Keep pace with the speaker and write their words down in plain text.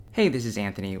Hey, this is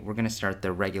Anthony. We're going to start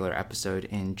the regular episode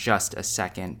in just a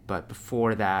second, but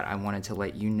before that, I wanted to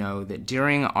let you know that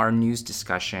during our news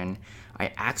discussion,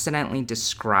 I accidentally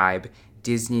describe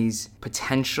Disney's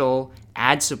potential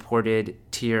ad-supported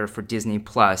tier for Disney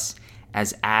Plus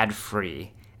as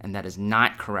ad-free, and that is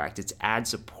not correct. It's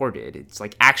ad-supported. It's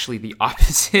like actually the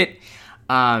opposite.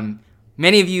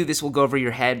 Many of you, this will go over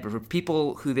your head, but for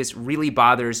people who this really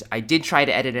bothers, I did try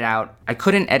to edit it out. I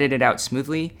couldn't edit it out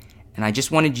smoothly, and I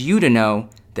just wanted you to know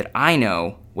that I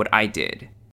know what I did.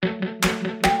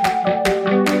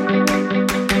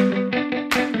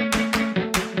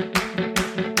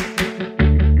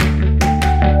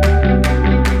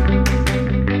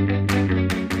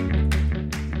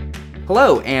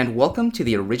 Hello, and welcome to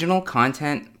the Original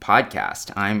Content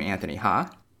Podcast. I'm Anthony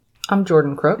Ha. I'm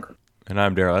Jordan Crook. And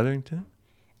I'm Daryl Etherington.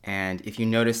 And if you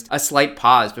noticed a slight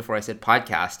pause before I said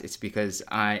podcast, it's because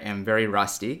I am very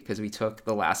rusty because we took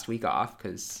the last week off.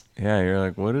 Yeah, you're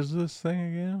like, what is this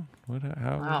thing again?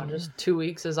 Wow, just 2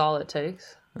 weeks is all it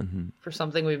takes for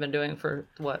something we've been doing for,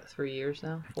 3 years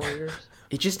now? 4 years?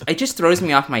 It just throws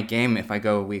me off my game if I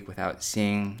go a week without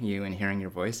seeing you and hearing your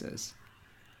voices.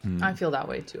 I feel that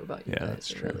way too about you guys. That's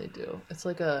true. I really do. It's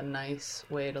like a nice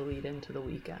way to lead into the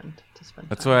weekend to spend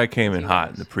That's time why I came with in you hot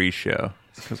guys. in the pre-show.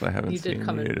 It's because I haven't You seen did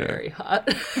come you in to very hot.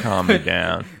 calm me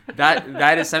down.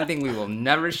 That is something we will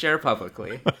never share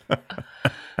publicly.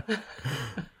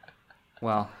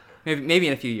 Well, maybe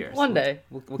in a few years. One day.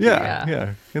 We'll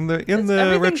Yeah. In the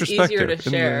Everything's retrospective. easier to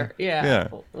share. Yeah.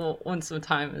 Well, when some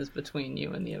time is between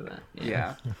you and the event.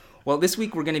 Yeah. Well, this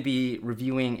week we're going to be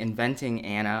reviewing Inventing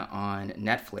Anna on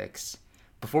Netflix.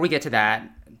 Before we get to that,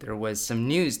 there was some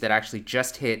news that actually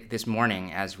just hit this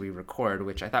morning as we record,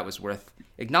 which I thought was worth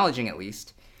acknowledging at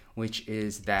least, which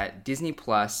is that Disney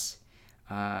Plus,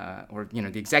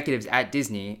 the executives at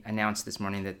Disney announced this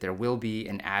morning that there will be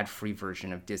an ad-free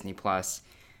version of Disney Plus.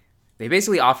 They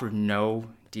basically offered no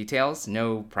details,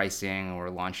 no pricing or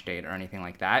launch date or anything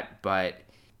like that, but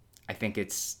I think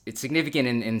it's significant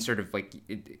in sort of like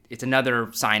it's another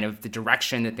sign of the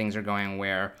direction that things are going,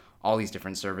 where all these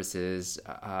different services,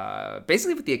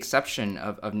 basically with the exception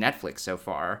of Netflix so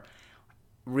far,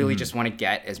 really just want to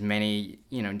get as many,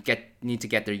 need to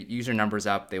get their user numbers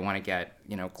up. They want to get,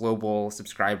 global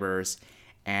subscribers.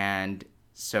 And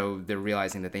so they're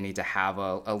realizing that they need to have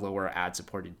a lower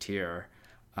ad-supported tier.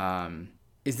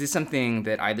 Is this something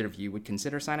that either of you would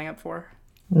consider signing up for?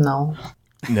 No.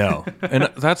 No. And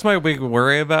that's my big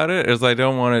worry about it, is I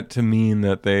don't want it to mean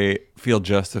that they feel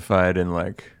justified in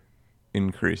like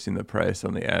increasing the price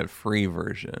on the ad-free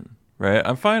version, right?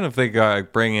 I'm fine if they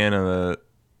bring in a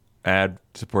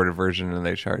ad-supported version and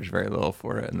they charge very little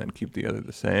for it and then keep the other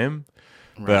the same.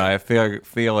 Right. But I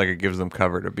feel like it gives them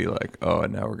cover to be like, oh,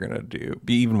 and now we're gonna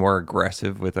be even more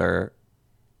aggressive with our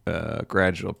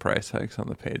gradual price hikes on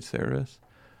the paid service,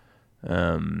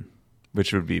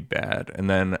 which would be bad. And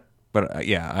then,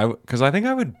 because I think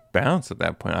I would bounce at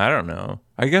that point. I don't know.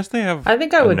 I guess they have. I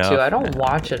think I would too. I don't now.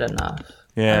 watch it enough.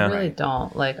 Yeah. I really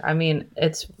don't. Like, I mean,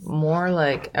 it's more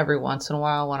like every once in a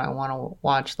while when I want to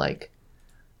watch like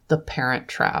The Parent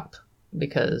Trap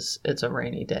because it's a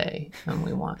rainy day and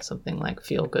we want something like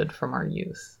feel good from our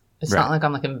youth. It's not like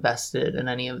I'm like invested in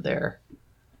any of their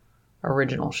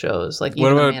original shows. Like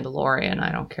even The Mandalorian,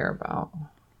 I don't care about.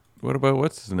 What about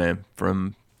what's his name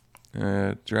from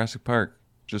Jurassic Park?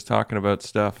 Just talking about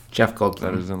stuff. Jeff Goldblum.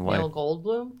 That isn't like Neil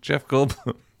Goldblum? Jeff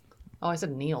Goldblum. Oh, I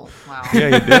said Neil. Wow. Yeah,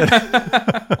 you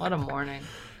did. What a morning.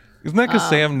 Isn't that because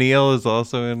Sam Neill is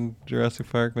also in Jurassic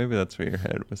Park? Maybe that's where your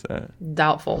head was at.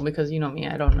 Doubtful, because you know me,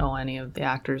 I don't know any of the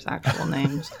actors' actual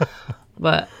names.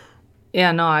 But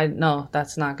yeah, no,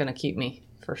 that's not gonna keep me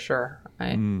for sure.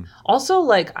 Also,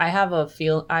 like I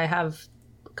have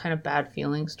kind of bad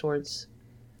feelings towards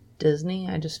Disney.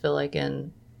 I just feel like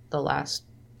in the last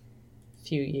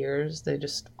few years they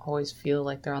just always feel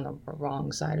like they're on the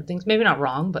wrong side of things. Maybe not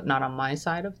wrong, but not on my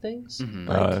side of things.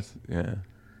 Like,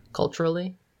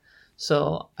 culturally.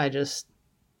 So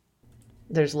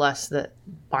there's less that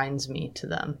binds me to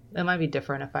them. It might be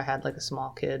different if I had like a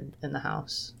small kid in the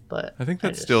house, but I think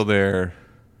that's still their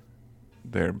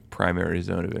primary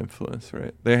zone of influence,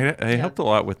 right? They helped a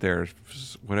lot with their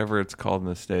whatever it's called in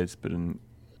the States, but in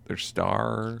their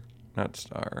not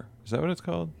Star. Is that what it's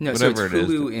called? No, whatever so it's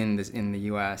Hulu in the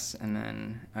U.S. and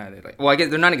then I guess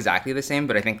they're not exactly the same,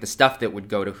 but I think the stuff that would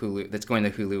go to Hulu, that's going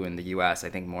to Hulu in the U.S., I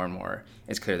think more and more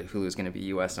it's clear that Hulu is going to be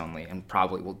U.S. only and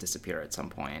probably will disappear at some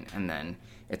point, and then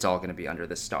it's all going to be under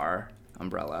the Star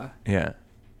umbrella. Yeah.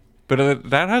 But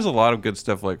that has a lot of good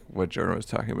stuff, like what Jordan was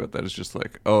talking about. That is just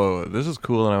like, oh, this is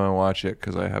cool, and I want to watch it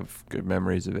because I have good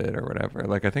memories of it or whatever.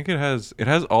 Like, I think it has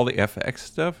all the FX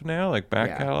stuff now, like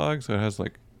back catalog. So it has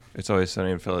like It's Always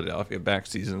Sunny in Philadelphia back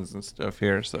seasons and stuff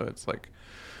here. So it's like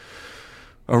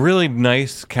a really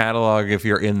nice catalog if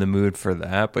you're in the mood for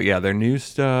that. But yeah, their new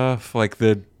stuff, like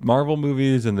the Marvel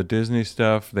movies and the Disney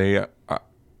stuff, they're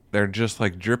just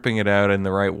like dripping it out in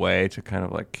the right way to kind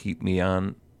of like keep me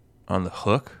on the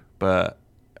hook. But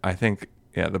I think,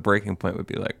 yeah, the breaking point would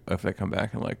be like if they come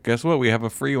back and like, guess what? We have a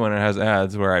free one. It has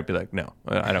ads. Where I'd be like, no,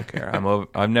 I don't care.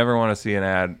 I never want to see an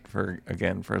ad for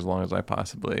as long as I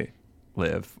possibly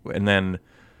live. And then,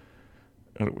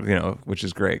 which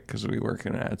is great because we work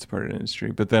in an ad supported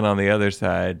industry. But then on the other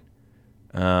side,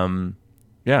 I'm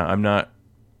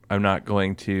not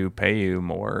going to pay you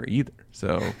more either.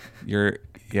 So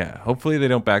hopefully they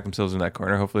don't back themselves in that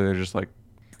corner. Hopefully they're just like,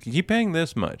 keep paying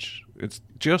this much. It's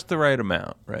just the right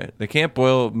amount, right? They can't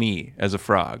boil me as a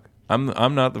frog. I'm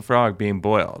not the frog being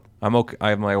boiled. I'm okay.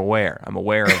 I'm aware of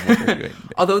what they're doing.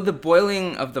 Although the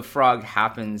boiling of the frog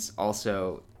happens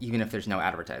also even if there's no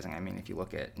advertising. I mean, if you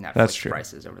look at Netflix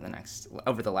prices over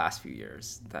the last few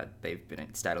years, that they've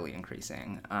been steadily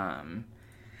increasing.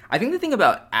 I think the thing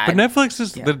about but Netflix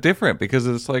is different because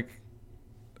it's like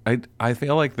I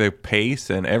feel like the pace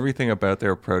and everything about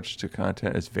their approach to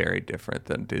content is very different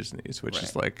than Disney's, which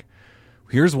is like,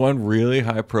 here's one really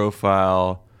high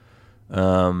profile,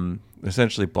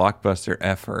 essentially blockbuster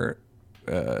effort,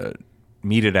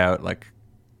 meted out like,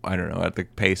 I don't know, at the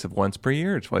pace of once per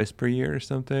year or twice per year or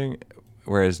something.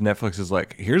 Whereas Netflix is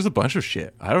like, here's a bunch of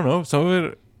shit. I don't know. Some of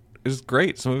it is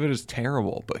great. Some of it is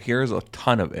terrible, but here's a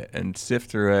ton of it, and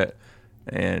sift through it,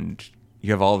 and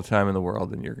you have all the time in the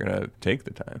world, and you're going to take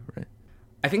the time, right?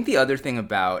 I think the other thing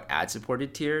about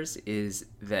ad-supported tiers is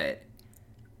that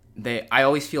I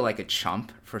always feel like a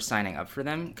chump for signing up for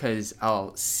them, because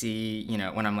I'll see,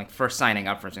 when I'm like first signing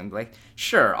up for something, like,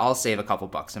 sure, I'll save a couple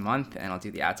bucks a month and I'll do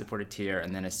the ad-supported tier.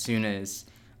 And then as soon as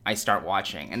I start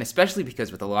watching, and especially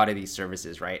because with a lot of these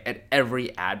services, right, at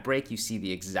every ad break, you see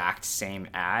the exact same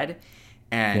ad.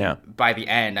 And by the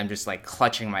end, I'm just like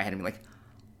clutching my head and be like,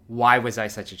 why was I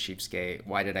such a cheapskate?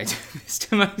 Why did I do this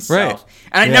to myself? Right.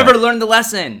 And I never learned the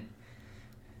lesson.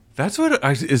 That's what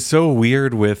is so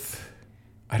weird with,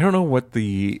 I don't know what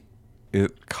the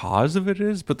cause of it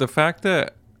is, but the fact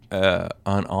that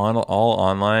on all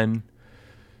online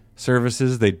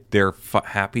services, they're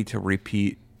happy to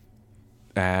repeat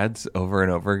ads over and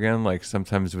over again, like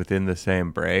sometimes within the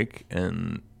same break,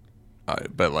 and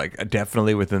but like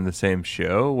definitely within the same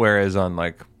show, whereas on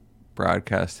like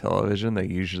broadcast television they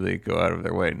usually go out of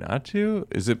their way not to.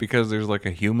 Is it because there's like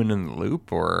a human in the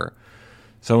loop, or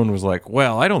someone was like,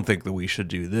 well, I don't think that we should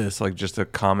do this, like just a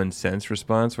common sense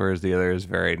response, whereas the other is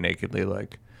very nakedly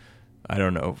like, I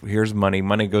don't know, here's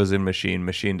money goes in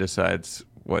machine decides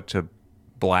what to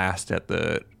blast at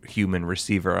the human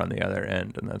receiver on the other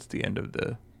end, and that's the end of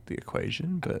the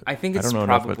equation. But I think it's don't know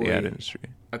enough about the ad industry.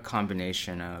 A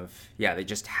combination of they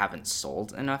just haven't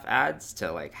sold enough ads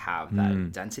to like have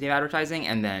that density of advertising,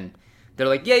 and then they're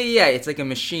like, it's like a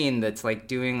machine that's like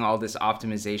doing all this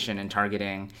optimization and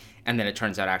targeting, and then it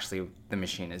turns out actually the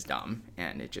machine is dumb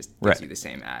and it just gives you the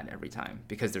same ad every time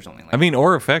because there's only like,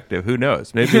 or effective, who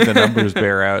knows, maybe the numbers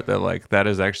bear out that like that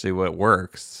is actually what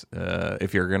works.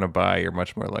 If you're gonna buy, you're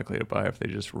much more likely to buy if they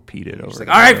just repeat it over. Like,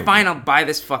 all right, fine, I'll buy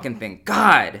this fucking thing.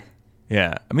 God.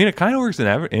 Yeah, it kind of works in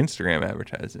Instagram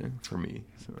advertising for me.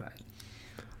 So. All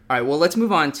right, well, let's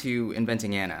move on to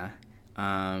Inventing Anna.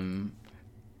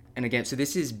 And again, so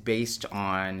this is based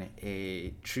on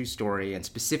a true story, and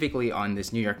specifically on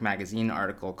this New York Magazine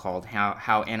article called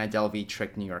How Anna Delvey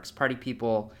Tricked New York's Party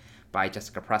People by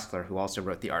Jessica Pressler, who also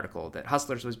wrote the article that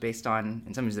Hustlers was based on.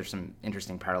 And sometimes there's some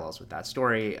interesting parallels with that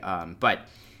story. But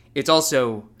it's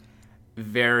also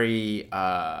very...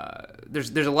 there's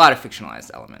a lot of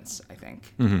fictionalized elements, I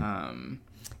think. Mm-hmm.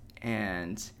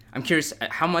 And I'm curious,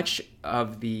 how much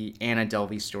of the Anna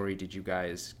Delvey story did you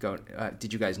guys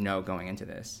know going into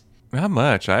this? Not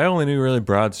much. I only knew really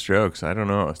broad strokes. I don't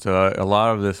know. So a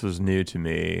lot of this was new to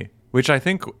me, which I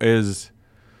think is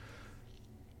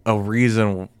a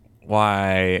reason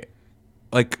why,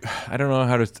 like, I don't know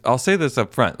how to, I'll say this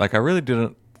up front. Like, I really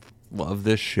didn't love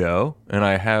this show, and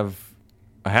I have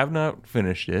not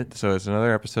finished it. So it's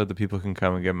another episode that people can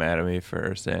come and get mad at me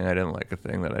for saying I didn't like a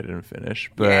thing that I didn't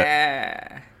finish. But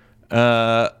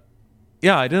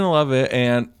I didn't love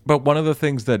it, but one of the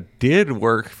things that did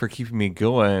work for keeping me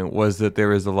going was that there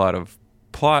was a lot of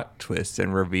plot twists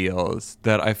and reveals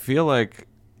that I feel like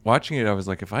watching it, I was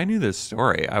like, if I knew this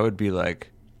story, I would be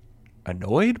like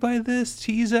annoyed by this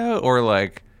tease out, or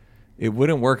like it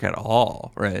wouldn't work at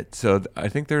all, right? So I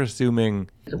think they're assuming.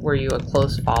 Were you a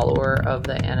close follower of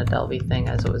the Anna Delvey thing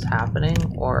as it was happening,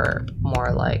 or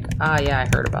more like, yeah, I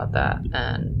heard about that,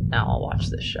 and now I'll watch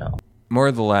this show?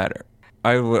 More the latter.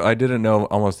 I didn't know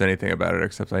almost anything about it,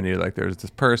 except I knew like there was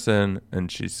this person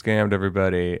and she scammed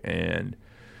everybody and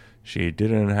she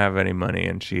didn't have any money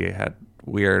and she had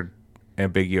weird,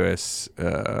 ambiguous,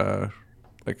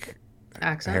 like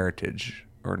Accent? heritage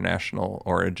or national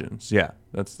origins. Yeah,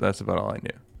 that's about all I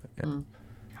knew. Yeah.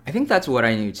 I think that's what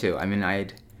I knew too. I mean, I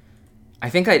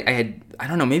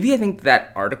don't know, maybe I think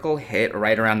that article hit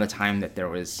right around the time that there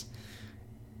was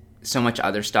so much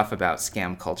other stuff about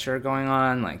scam culture going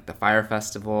on, like the Fire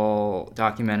Festival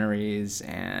documentaries,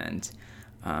 and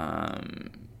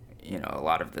a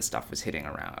lot of the stuff was hitting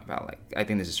around about, like, I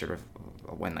think this is sort of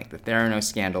when like the Theranos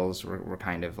scandals were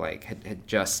kind of like had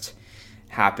just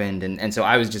happened, and so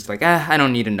I was just like, I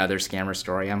don't need another scammer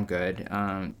story, I'm good.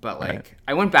 But like right.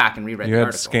 I went back and reread the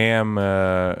article. You had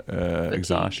scam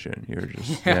exhaustion. You were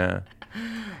just yeah.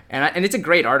 And it's a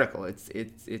great article.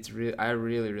 I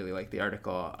really like the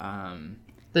article.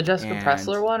 The Jessica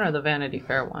Pressler one or the Vanity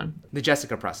Fair one? The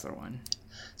Jessica Pressler one.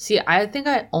 See, I think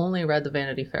I only read the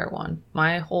Vanity Fair one.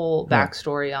 My whole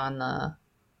backstory on the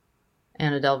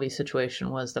Anna Delvey situation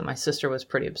was that my sister was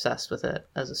pretty obsessed with it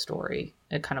as a story.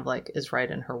 It kind of like is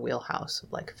right in her wheelhouse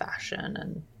of like fashion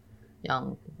and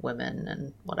young women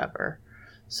and whatever.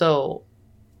 So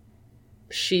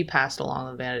she passed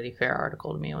along the Vanity Fair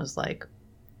article to me and was like,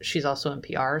 she's also in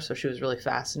PR, so she was really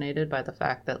fascinated by the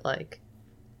fact that like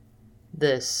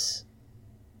this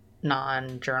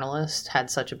non-journalist had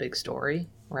such a big story,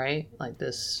 right? Like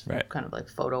this kind of like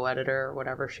photo editor or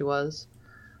whatever she was.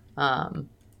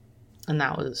 And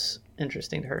that was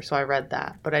interesting to her. So I read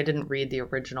that, but I didn't read the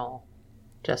original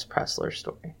Jess Pressler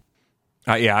story.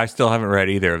 Yeah, I still haven't read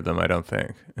either of them, I don't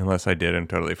think. Unless I did and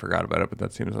totally forgot about it, but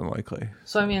that seems unlikely.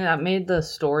 So, I mean, that made the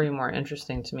story more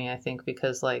interesting to me, I think,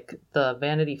 because, like, the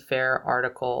Vanity Fair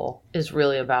article is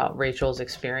really about Rachel's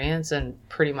experience and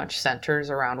pretty much centers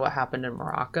around what happened in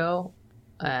Morocco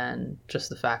and just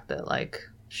the fact that, like,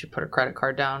 she put her credit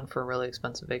card down for a really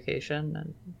expensive vacation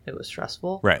and it was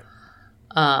stressful. Right.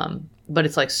 But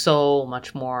it's, like, so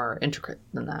much more intricate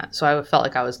than that. So I felt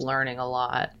like I was learning a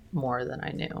lot more than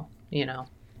I knew. You know,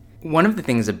 one of the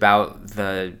things about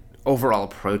the overall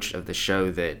approach of the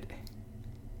show that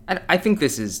I think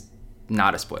this is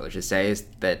not a spoiler to say is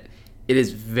that it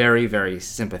is very, very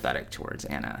sympathetic towards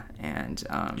Anna, and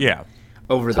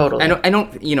over the totally. I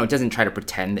don't it doesn't try to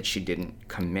pretend that she didn't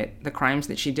commit the crimes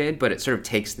that she did, but it sort of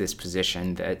takes this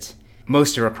position that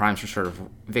most of her crimes were sort of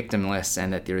victimless,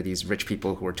 and that there are these rich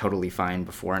people who were totally fine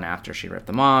before and after she ripped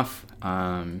them off,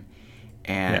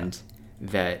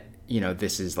 that.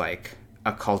 This is like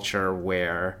a culture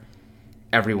where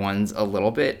everyone's a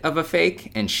little bit of a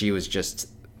fake, and she was just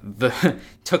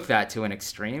took that to an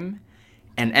extreme.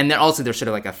 And then also there's sort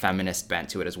of like a feminist bent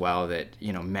to it as well, that,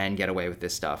 men get away with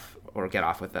this stuff or get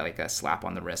off with like a slap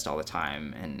on the wrist all the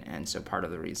time. And so part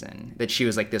of the reason that she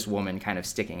was like this woman kind of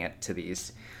sticking it to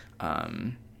these,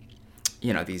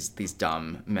 these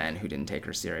dumb men who didn't take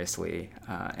her seriously.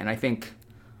 And I think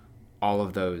all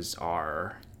of those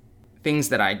are things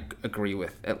that I agree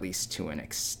with, at least to an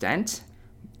extent,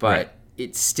 but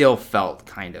it still felt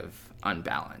kind of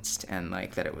unbalanced, and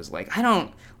like that it was like, I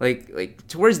don't like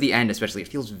towards the end especially, it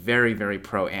feels very, very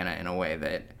pro Anna in a way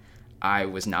that I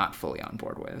was not fully on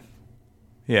board with.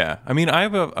 Yeah, I mean, I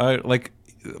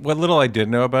what little I did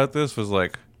know about this was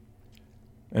like,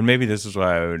 and maybe this is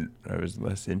why I was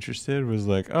less interested, was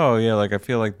like, oh yeah, like I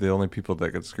feel like the only people that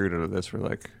got screwed out of this were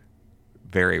like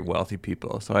very wealthy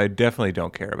people, so I definitely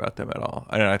don't care about them at all.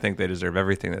 I think they deserve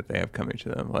everything that they have coming to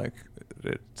them. Like,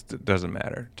 it doesn't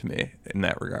matter to me in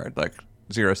that regard. Like,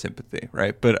 zero sympathy,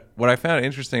 right? But what I found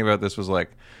interesting about this was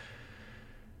like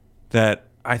that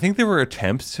I think there were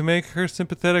attempts to make her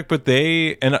sympathetic, but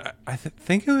I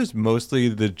think it was mostly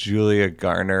the Julia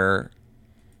Garner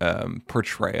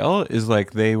portrayal is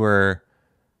like they were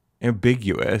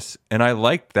ambiguous, and I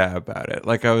liked that about it.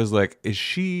 Like, I was like, is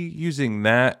she using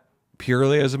that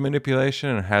purely as a manipulation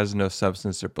and has no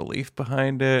substance or belief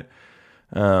behind it?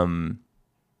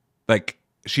 Like,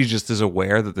 she just is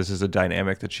aware that this is a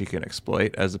dynamic that she can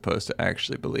exploit, as opposed to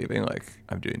actually believing like,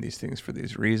 I'm doing these things for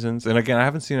these reasons. And again, I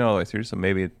haven't seen it all the way through, so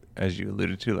maybe as you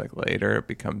alluded to, like later it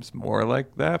becomes more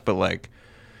like that. But like,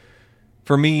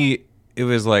 for me, it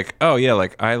was like, oh yeah,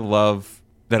 like I love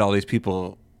that all these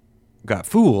people got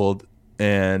fooled,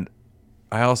 and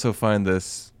I also find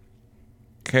this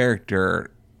character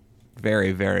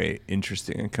very, very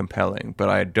interesting and compelling, but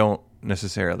I don't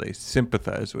necessarily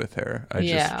sympathize with her.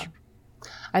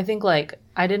 I think like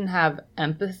I didn't have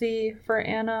empathy for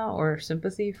Anna or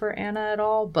sympathy for Anna at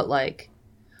all, but like,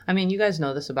 I mean, you guys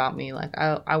know this about me. Like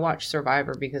I watch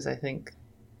Survivor because I think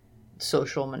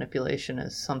social manipulation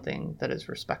is something that is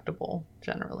respectable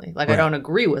generally. Like I don't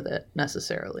agree with it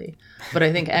necessarily, but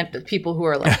I think people who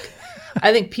are like,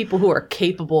 I think people who are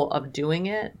capable of doing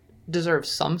it deserve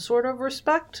some sort of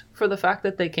respect for the fact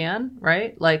that they can,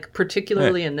 right? Like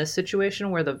particularly in this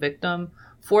situation where the victim,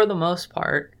 for the most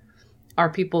part, are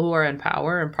people who are in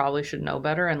power and probably should know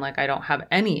better, and like I don't have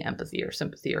any empathy or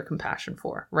sympathy or compassion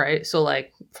for, right? So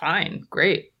like fine,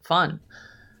 great, fun.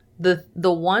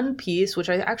 The one piece which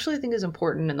I actually think is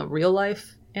important in the real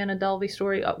life Anna Delvey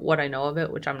story, what I know of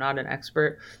it, which I'm not an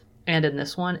expert, and in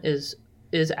this one is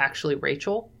actually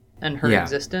Rachel and her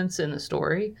existence in the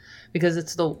story, because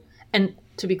it's and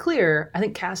to be clear, I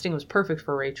think casting was perfect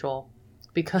for Rachel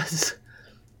because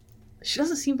she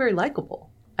doesn't seem very likable.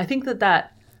 I think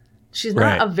that she's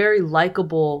not a very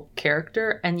likable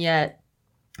character, and yet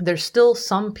there's still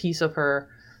some piece of her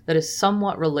that is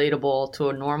somewhat relatable to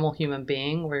a normal human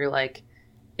being, where you're like,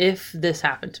 if this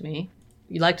happened to me,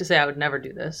 you like to say I would never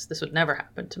do this. This would never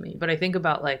happen to me. But I think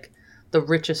about like the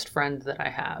richest friend that I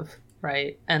have,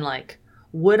 right? And like,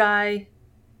 would I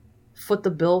foot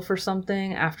the bill for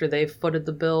something after they've footed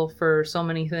the bill for so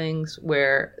many things,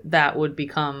 where that would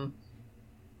become,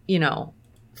 you know,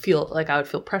 feel like I would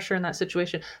feel pressure in that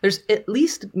situation? There's at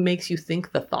least makes you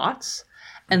think the thoughts,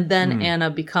 and then Anna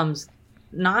becomes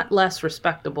not less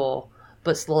respectable,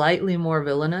 but slightly more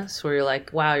villainous, where you're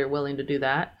like, wow, you're willing to do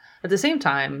that. At the same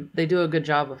time, they do a good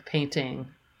job of painting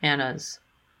Anna's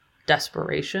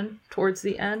desperation towards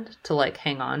the end to like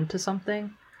hang on to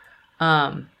something.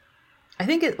 I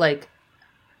think it like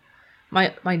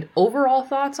my overall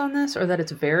thoughts on this are that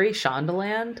it's very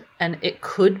Shondaland, and it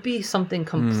could be something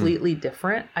completely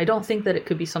different. I don't think that it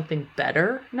could be something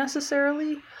better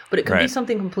necessarily, but it could be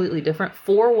something completely different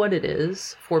for what it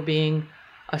is, for being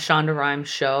a Shonda Rhimes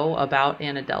show about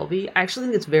Anna Delvey. I actually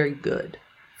think it's very good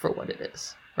for what it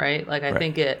is, right? Like I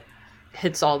think it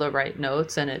hits all the right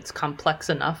notes, and it's complex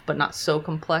enough, but not so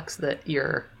complex that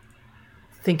you're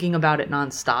thinking about it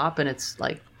nonstop and it's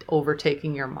like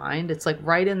overtaking your mind. It's like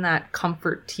right in that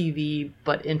comfort TV,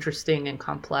 but interesting and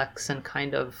complex and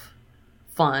kind of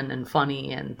fun and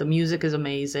funny, and the music is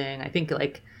amazing. I think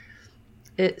like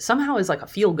it somehow is like a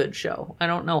feel-good show. I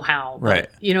don't know how,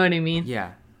 but you know what I mean?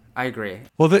 Yeah, I agree.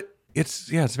 Well, it's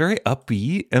very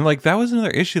upbeat, and like that was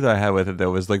another issue that I had with it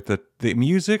though, was like the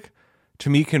music to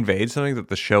me conveyed something that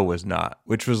the show was not,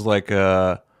 which was like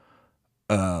a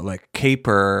like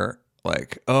caper,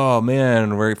 like, oh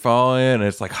man, we're falling, and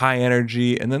it's like high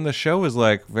energy, and then the show was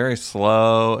like very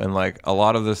slow, and like a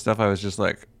lot of this stuff I was just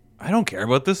like, I don't care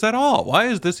about this at all. Why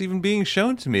is this even being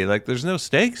shown to me? Like there's no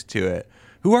stakes to it.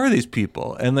 Who are these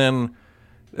people? And then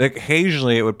like,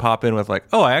 occasionally it would pop in with like,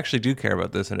 oh, I actually do care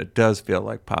about this, and it does feel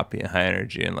like poppy and high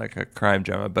energy and like a crime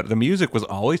drama, but the music was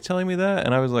always telling me that,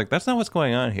 and I was like, that's not what's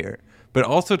going on here. But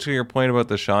also to your point about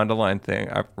the Shondaland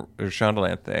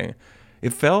thing,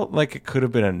 it felt like it could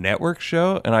have been a network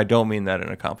show, and I don't mean that in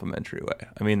a complimentary way.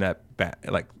 I mean that bad,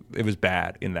 like it was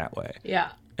bad in that way. Yeah.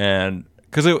 And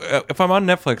because if I'm on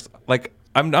Netflix, like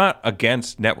I'm not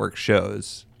against network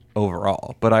shows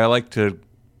overall, but I like to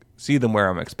see them where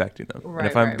I'm expecting them. And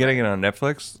if I'm getting it on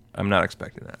Netflix, I'm not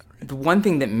expecting that. The one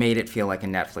thing that made it feel like a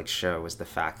Netflix show was the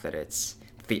fact that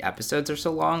the episodes are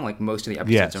so long. Like most of the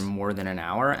episodes are more than an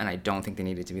hour, and I don't think they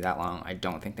needed to be that long. I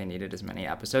don't think they needed as many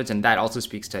episodes, and that also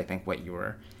speaks to, I think, what you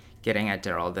were getting at,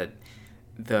 Daryl,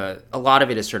 that a lot of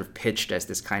it is sort of pitched as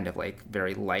this kind of like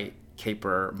very light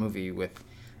caper movie with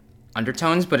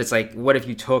undertones, but it's like, what if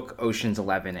you took Ocean's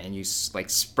 11 and you like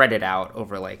spread it out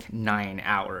over like 9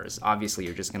 hours? Obviously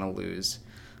you're just going to lose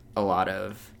a lot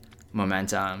of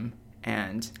momentum.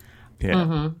 And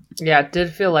yeah, it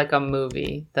did feel like a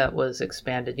movie that was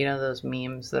expanded. You know those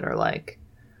memes that are like,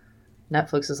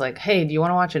 Netflix is like, hey, do you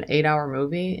want to watch an 8-hour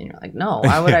movie? And you're like, no,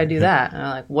 why would I do that? And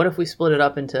I'm like, what if we split it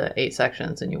up into 8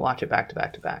 sections and you watch it back to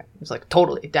back to back? It's like,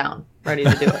 totally down, ready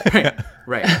to do it.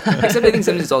 Right. Except I think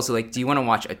sometimes it's also like, do you want to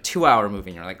watch a 2-hour movie?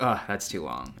 And you're like, oh, that's too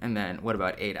long. And then what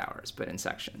about 8 hours, but in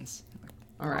sections? Like,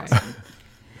 all right. Awesome.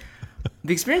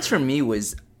 The experience for me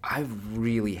was, I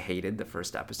really hated the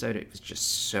first episode. It was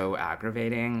just so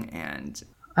aggravating, and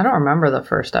I don't remember the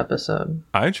first episode.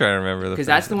 I'm trying to remember because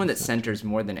that's the one that centers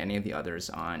more than any of the others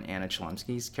on Anna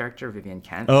Chlumsky's character, Vivian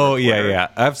Kent. Oh yeah,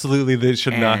 absolutely. They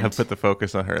should not have put the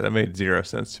focus on her. That made zero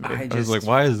sense to me. I was like,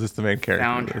 why is this the main character?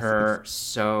 Found her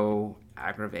so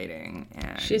aggravating,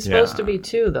 and she's supposed to be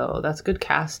too, though. That's good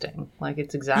casting. Like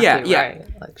it's exactly right.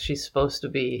 Like she's supposed to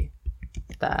be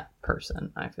that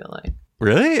person. I feel like.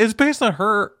 Really? It's based on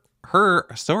her her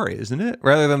story, isn't it?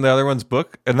 Rather than the other one's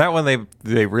book. And that one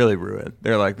they really ruined.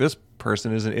 They're like, this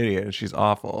person is an idiot and she's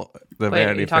awful. The Wait,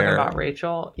 Vanity you're talking Fair. about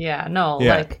Rachel? Yeah, no,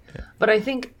 Yeah. but I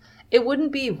think it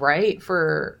wouldn't be right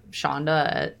for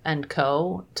Shonda and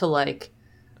co to like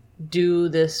do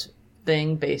this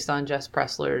thing based on Jess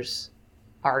Pressler's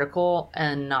article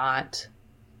and not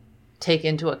take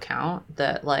into account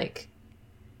that like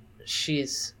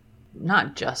she's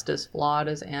not just as flawed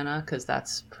as Anna, because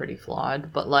that's pretty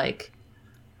flawed, but like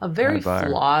a very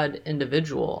flawed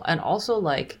individual. And also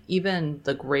like even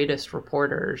the greatest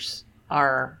reporters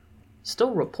are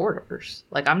still reporters.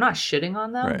 Like I'm not shitting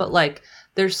on them, but like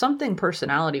there's something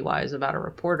personality wise about a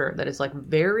reporter that is like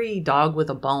very dog with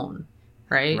a bone.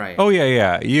 Right. Oh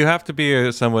yeah. You have to be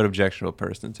a somewhat objectionable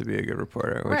person to be a good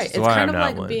reporter. Which is It's why kind I'm of not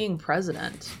like one. being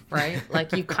president, right?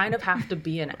 Like you kind of have to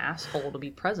be an asshole to be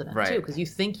president too, because you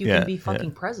think you can be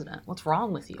fucking president. What's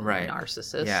wrong with you, you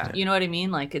narcissist? Yeah. You know what I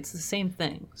mean? Like it's the same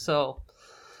thing. So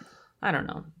I don't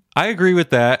know. I agree with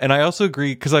that, and I also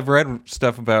agree because I've read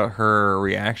stuff about her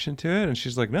reaction to it, and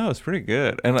she's like, "No, it's pretty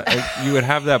good." And you would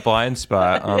have that blind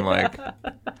spot on like,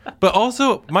 but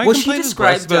also my complaint is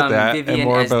less about that Vivian and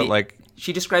more about like.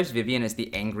 She describes Vivian as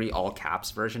the angry all caps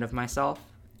version of myself.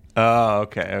 Oh,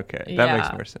 okay. That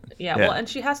makes more sense. Yeah, well, and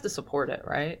she has to support it,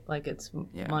 right? Like it's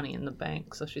money in the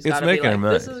bank, so she's got to be like,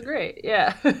 "This is great."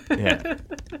 Yeah. Yeah.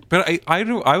 But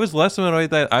I was less annoyed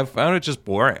that I found it just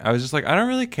boring. I was just like, I don't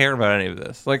really care about any of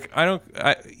this. Like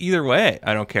either way,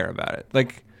 I don't care about it.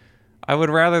 Like I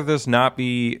would rather this not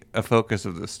be a focus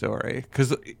of the story,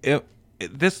 because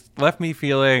this left me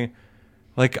feeling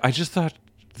like I just thought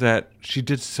that she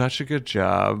did such a good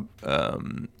job,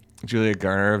 Julia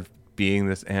Garner, of being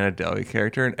this Anna Delvey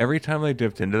character, and every time I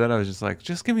dipped into that, I was just like,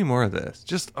 just give me more of this.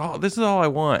 This is all I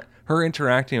want. Her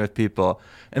interacting with people,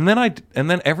 and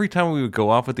then every time we would go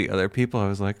off with the other people, I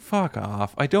was like, fuck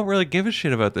off. I don't really give a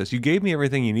shit about this. You gave me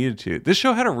everything you needed to. This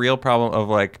show had a real problem of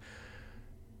like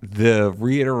the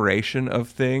reiteration of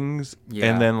things,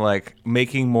 and then like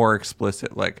making more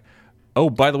explicit, like, oh,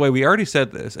 by the way, we already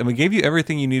said this, and we gave you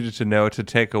everything you needed to know to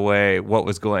take away what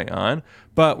was going on,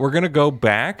 but we're going to go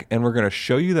back and we're going to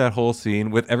show you that whole scene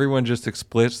with everyone just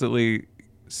explicitly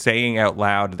saying out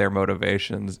loud their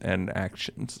motivations and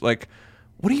actions. Like,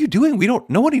 what are you doing?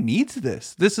 Nobody needs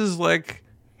this. This is like...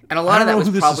 And a lot of that was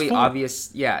probably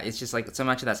obvious. Yeah, it's just like so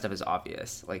much of that stuff is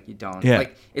obvious. Like you don't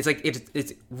like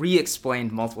it's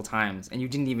re-explained multiple times, and you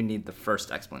didn't even need the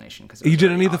first explanation because you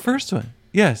didn't need the first one.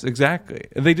 Yes, exactly.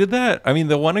 They did that. I mean,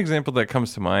 the one example that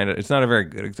comes to mind, it's not a very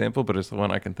good example, but it's the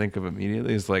one I can think of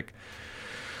immediately, is like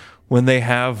when they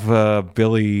have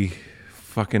Billy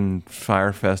fucking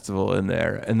Fire Festival in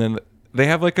there, and then they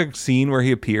have like a scene where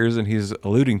he appears and he's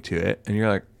alluding to it, and you're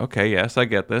like, okay, yes, I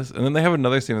get this. And then they have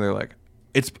another scene where they're like,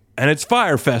 it's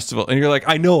Fire Festival, and you're like,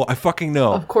 I know, I fucking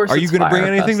know. Of course, are you going to bring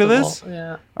anything to this?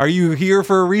 Yeah. Are you here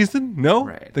for a reason? No.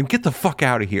 Right. Then get the fuck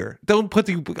out of here. I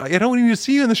don't need to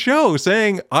see you in the show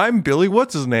saying I'm Billy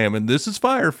what's his name and this is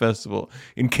Fire Festival.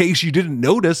 In case you didn't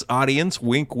notice, audience,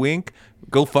 wink, wink.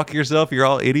 Go fuck yourself. You're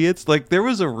all idiots. Like there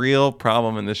was a real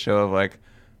problem in this show of like,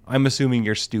 I'm assuming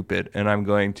you're stupid, and I'm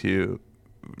going to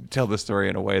tell the story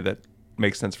in a way that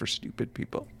makes sense for stupid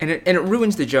people. And it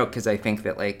ruins the joke, because I think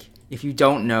that like if you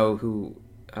don't know who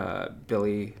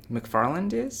Billy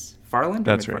McFarland is,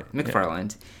 That's right.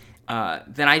 McFarland,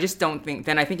 then I just don't think.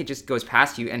 Then I think it just goes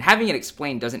past you, and having it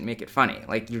explained doesn't make it funny.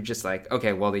 Like you're just like,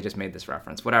 okay, well they just made this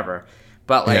reference, whatever.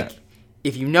 But like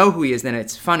if you know who he is, then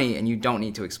it's funny, and you don't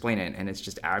need to explain it, and it's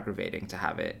just aggravating to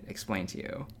have it explained to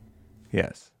you.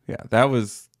 Yes, yeah, that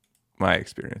was my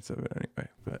experience of it anyway.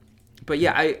 But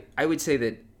yeah, I would say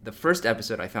that the first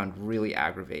episode I found really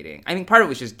aggravating. I think part of it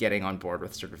was just getting on board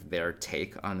with sort of their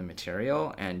take on the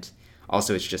material, and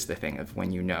also it's just the thing of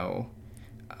when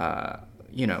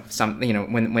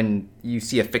when you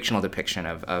see a fictional depiction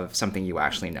of something you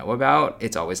actually know about,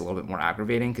 it's always a little bit more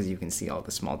aggravating because you can see all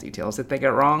the small details that they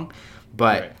get wrong.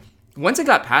 But once I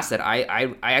got past that,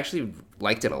 I actually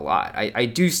liked it a lot. I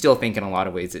do still think in a lot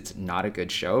of ways it's not a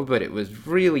good show, but it was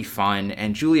really fun,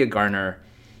 and Julia Garner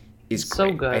is so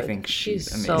great. good. I think she's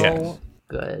amazing. So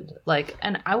good. Like,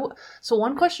 and so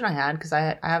one question I had, because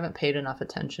I haven't paid enough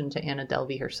attention to Anna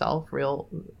Delvey herself, real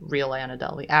Anna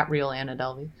Delvey, at real Anna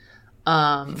Delvey,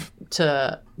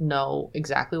 to know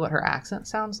exactly what her accent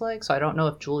sounds like. So I don't know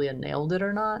if Julia nailed it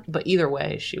or not, but either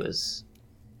way, she was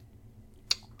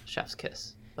chef's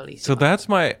kiss. Bellissima. So that's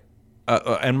my,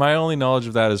 and my only knowledge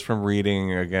of that is from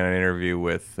reading again an interview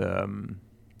with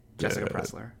Jessica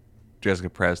Pressler. Jessica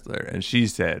Pressler, and she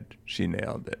said she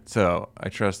nailed it. So I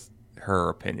trust her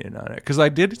opinion on it, because I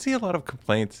did see a lot of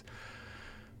complaints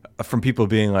from people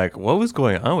being like, what was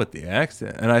going on with the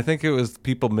accent? And I think it was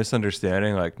people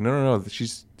misunderstanding, like, no,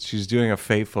 she's doing a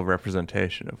faithful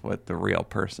representation of what the real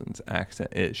person's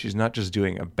accent is. She's not just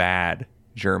doing a bad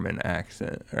German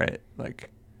accent, right? Like,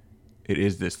 it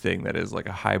is this thing that is like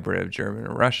a hybrid of German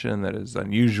and Russian that is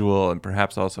unusual and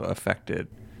perhaps also affected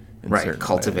in certain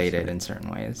cultivated ways. in certain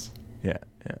ways. Yeah.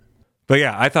 But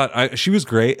yeah, I thought she was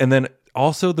great. And then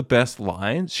also the best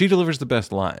lines. She delivers the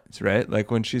best lines, right?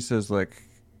 Like when she says like,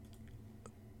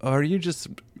 are you just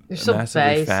so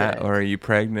massively basic. fat or are you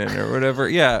pregnant or whatever?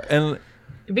 Yeah. And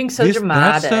You're being so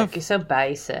dramatic. You're so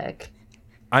basic.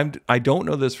 I don't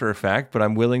know this for a fact, but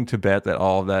I'm willing to bet that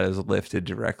all of that is lifted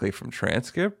directly from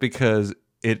transcript because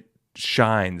it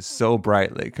shines so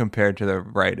brightly compared to the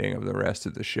writing of the rest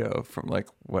of the show from like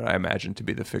what I imagine to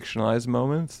be the fictionalized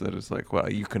moments. That is like, well,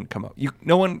 you couldn't come up.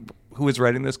 No one who is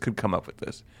writing this could come up with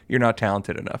this. You're not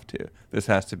talented enough to. This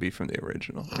has to be from the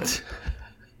original. Right?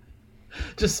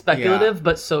 Just speculative,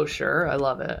 but so sure. I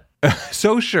love it.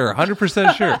 So sure,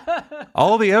 100% sure.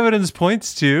 All the evidence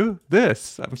points to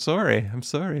this. I'm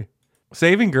sorry.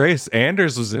 Saving Grace.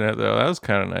 Anders was in it though. That was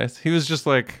kind of nice. He was just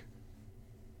like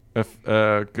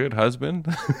a good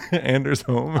husband. Anders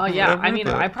Holm. Oh yeah, I mean,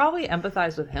 I probably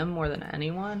empathize with him more than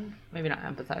anyone. Maybe not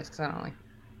empathize because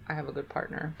I have a good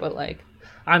partner, but like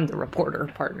I'm the reporter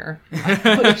partner in my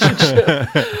relationship.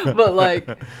 But like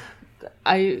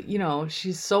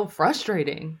she's so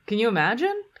frustrating. Can you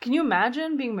imagine? Can you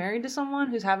imagine being married to someone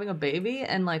who's having a baby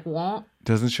and like won't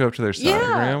doesn't show up to their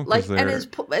sonogram? Like and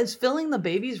is filling the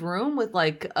baby's room with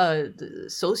like a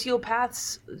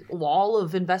sociopath's wall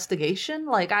of investigation?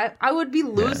 Like I would be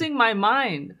losing my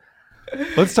mind.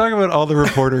 Let's talk about all the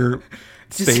reporter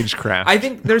stagecraft. I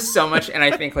think there's so much, and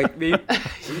I think like we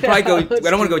probably go. I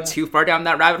don't want to go too far down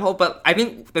that rabbit hole, but I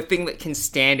think the thing that can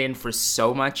stand in for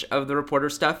so much of the reporter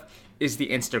stuff is the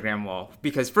Instagram wall.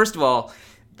 Because first of all,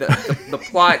 the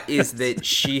plot is that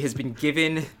she has been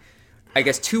given, I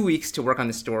guess, 2 weeks to work on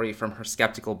the story from her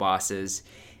skeptical bosses,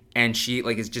 and she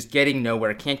like is just getting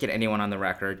nowhere, can't get anyone on the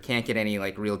record, can't get any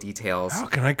like real details. How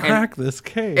can I crack this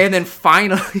case? And then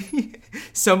finally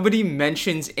somebody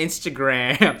mentions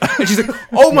Instagram and she's like,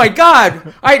 oh my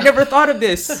god, I had never thought of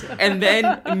this, and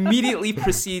then immediately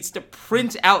proceeds to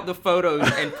print out the photos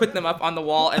and put them up on the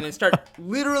wall and then start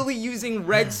literally using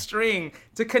red string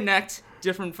to connect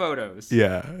different photos.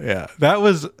 Yeah. That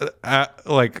was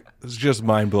just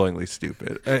mind-blowingly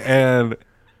stupid. And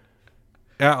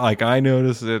like I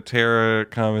noticed that Tara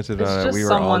commented on it. Just we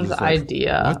were all someone's just like,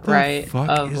 idea, what the right? fuck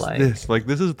of is like this? Like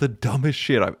this is the dumbest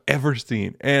shit I've ever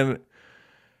seen. And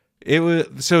it was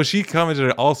so she commented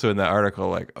also in that article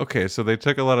like, okay, so they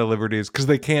took a lot of liberties because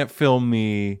they can't film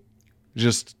me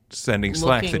just sending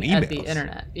slacks and emails at the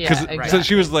internet. Yeah, exactly. So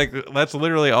she was like, that's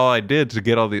literally all I did to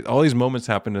get all these moments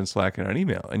happened in Slack and on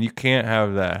email, and you can't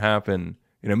have that happen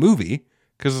in a movie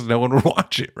because no one would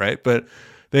watch it, right? But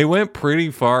they went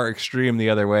pretty far extreme the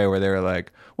other way where they were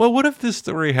like, well, what if this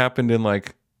story happened in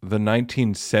like the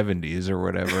 1970s or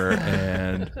whatever,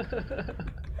 and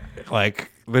like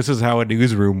this is how a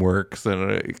newsroom works,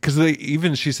 and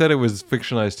because she said it was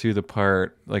fictionalized to the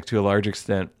part, like to a large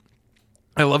extent.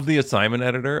 I love the assignment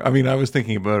editor. I mean, I was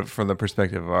thinking about it from the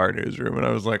perspective of our newsroom, and I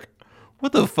was like,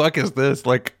 what the fuck is this?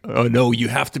 Like, oh no, you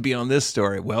have to be on this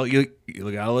story. Well, you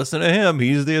gotta listen to him.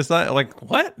 He's the assignment. Like,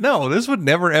 what? No, this would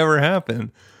never ever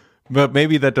happen. But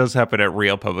maybe that does happen at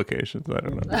real publications. I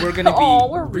don't know. We're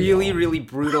gonna be really, really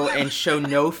brutal and show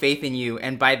no faith in you.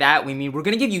 And by that we mean we're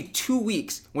gonna give you 2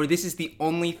 weeks where this is the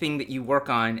only thing that you work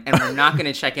on, and we're not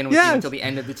gonna check in with you until the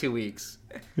end of the 2 weeks.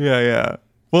 Yeah.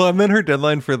 Well, and then her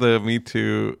deadline for the Me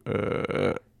Too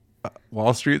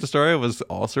Wall Street story was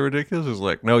also ridiculous. It was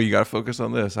like, no, you got to focus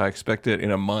on this. I expect it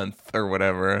in a month or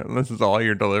whatever. And this is all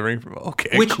you're delivering from.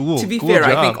 Okay, which, cool. To be cool fair,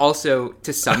 job. I think also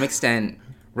to some extent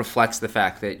reflects the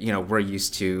fact that, we're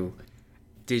used to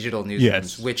digital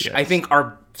newsrooms, which I think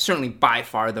are certainly by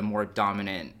far the more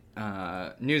dominant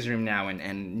newsroom now.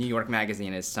 And New York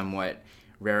Magazine is somewhat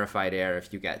rarefied air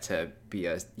if you get to be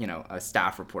a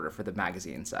staff reporter for the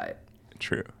magazine side.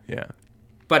 True, yeah.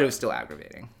 But it was still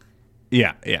aggravating.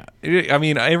 Yeah. I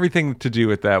mean, everything to do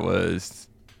with that was,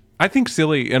 I think,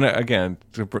 silly. And again,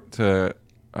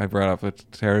 I brought up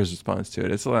Tara's response to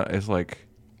it. It's like,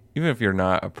 even if you're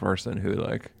not a person who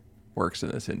like works in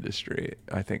this industry,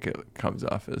 I think it comes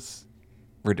off as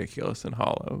ridiculous and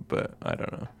hollow. But I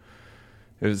don't know.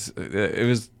 It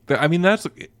was. I mean, that's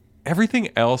everything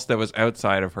else that was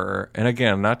outside of her. And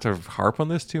again, not to harp on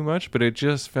this too much, but it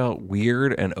just felt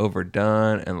weird and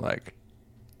overdone and like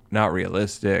not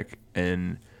realistic.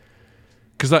 And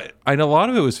because I know a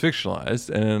lot of it was fictionalized,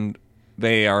 and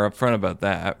they are upfront about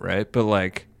that, right? But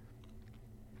like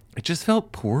it just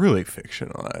felt poorly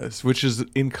fictionalized, which is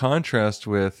in contrast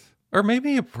with, or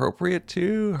maybe appropriate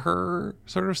to her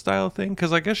sort of style thing.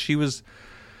 Because I guess she was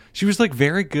like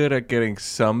very good at getting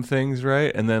some things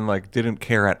right, and then like didn't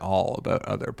care at all about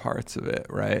other parts of it,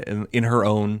 right? And in her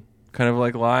own kind of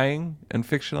like lying and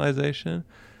fictionalization,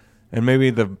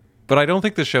 and but I don't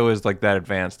think the show is like that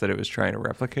advanced that it was trying to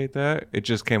replicate that. It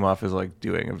just came off as like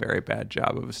doing a very bad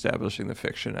job of establishing the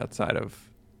fiction outside of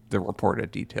the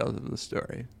reported details of the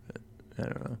story. I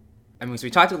don't know. I mean, so we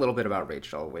talked a little bit about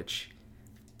Rachel, which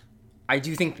I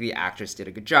do think the actress did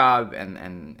a good job, and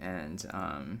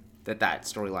that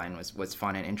storyline was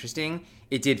fun and interesting.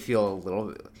 It did feel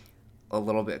a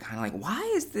little bit kind of like, why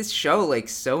is this show like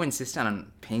so insistent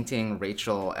on painting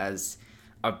Rachel as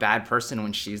a bad person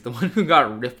when she's the one who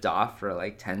got ripped off for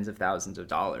like tens of thousands of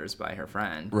dollars by her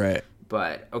friend? Right.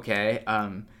 But okay.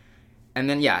 And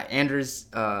then Anders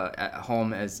at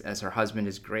home as her husband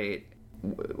is great.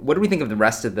 What do we think of the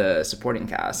rest of the supporting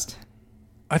cast?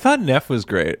 I thought Neff was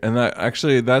great, and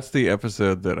that's the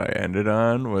episode that I ended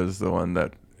on, was the one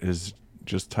that is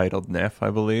just titled Neff, I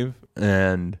believe.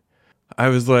 And I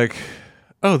was like,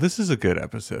 oh, this is a good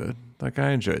episode. Like,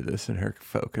 I enjoyed this and her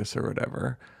focus or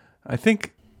whatever. I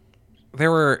think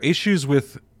there were issues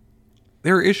with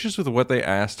what they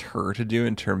asked her to do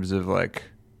in terms of like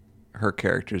her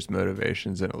character's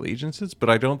motivations and allegiances, but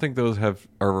I don't think those are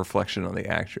a reflection on the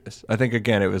actress. I think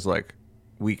again it was like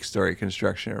weak story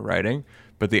construction or writing,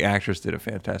 but the actress did a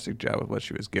fantastic job with what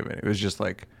she was given. It was just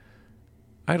like,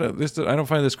 I don't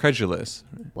find this credulous.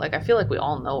 Like, I feel like we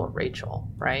all know a Rachel,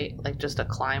 right? Like, just a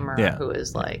climber who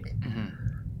is like,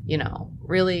 you know,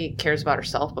 really cares about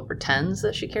herself, but pretends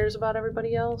that she cares about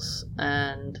everybody else,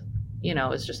 and, you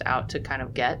know, is just out to kind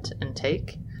of get and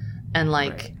take. And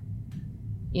like,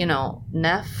 you know,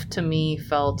 Neff to me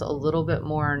felt a little bit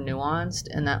more nuanced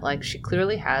in that, like, she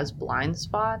clearly has blind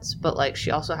spots, but like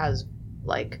she also has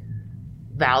like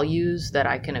values that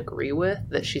I can agree with,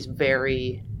 that she's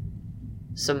very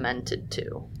cemented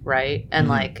to, right? And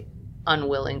like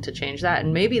unwilling to change that.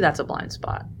 And maybe that's a blind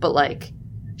spot, but like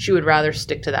she would rather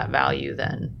stick to that value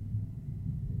than,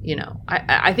 you know,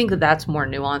 I think that's more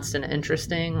nuanced and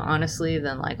interesting, honestly,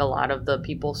 than like a lot of the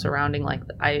people surrounding like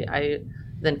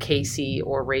than Casey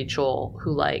or Rachel,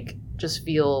 who like just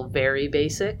feel very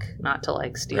basic, not to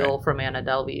like steal from Anna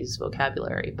Delvey's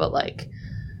vocabulary, but like,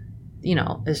 you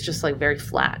know, it's just like very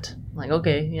flat. Like,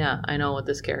 okay, yeah, I know what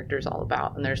this character is all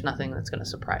about, and there's nothing that's going to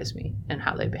surprise me in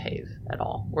how they behave at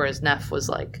all. Whereas Neff was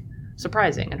like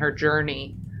surprising, and her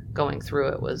journey going through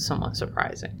it was somewhat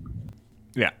surprising.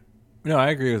 Yeah. No, I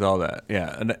agree with all that.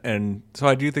 Yeah. And so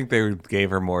I do think they gave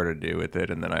her more to do with it,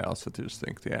 and then I also just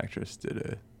think the actress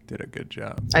did a good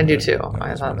job. I do too.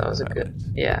 I thought that was a good,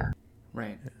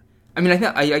 Right. I mean,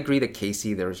 I agree that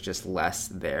Casey, there was just less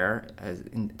there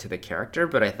to the character,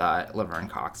 but I thought Laverne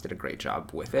Cox did a great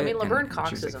job with it. I mean, Laverne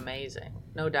Cox is amazing.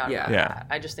 No doubt about Yeah. that.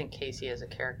 I just think Casey as a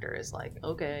character is like,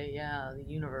 okay, yeah, the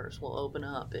universe will open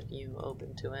up if you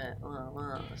open to it.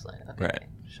 It's like, okay,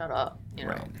 shut up, you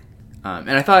know. Right.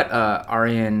 And I thought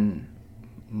Arian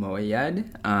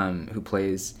Moayed, who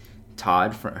plays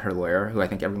Todd, her lawyer, who I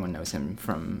think everyone knows him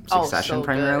from Succession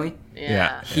primarily. Good.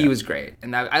 Yeah. He was great.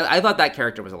 And I thought that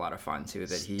character was a lot of fun, too,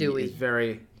 that he is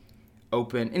very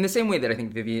open. In the same way that I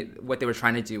think what they were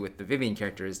trying to do with the Vivian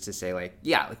character is to say, like,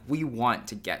 yeah, like, we want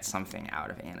to get something out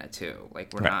of Anna, too.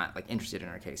 Like, we're not, like, interested in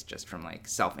her case just from, like,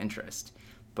 self-interest.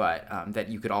 But that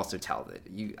you could also tell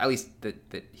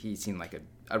that he seemed like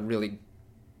a really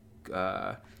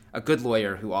a good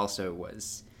lawyer who also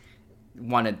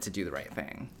wanted to do the right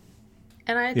thing.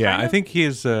 And I think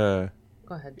he's go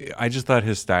ahead. I just thought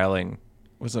his styling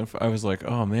wasn't. I was like,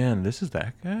 oh man, this is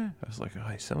that guy. I was like, oh,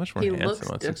 he's so much more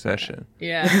handsome on Succession.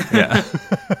 Yeah.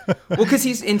 Well, because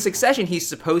he's in Succession, he's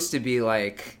supposed to be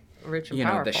like, rich and you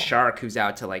powerful. know, the shark who's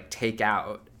out to like take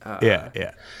out. Well,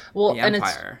 the and it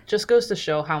just goes to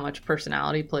show how much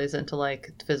personality plays into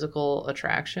like physical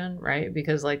attraction, right?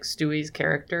 Because like Stewie's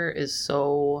character is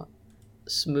so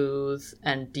smooth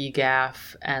and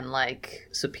degaff and like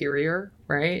superior,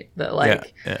 right? That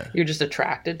like you're just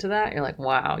attracted to that. You're like,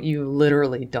 wow, you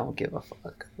literally don't give a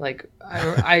fuck. Like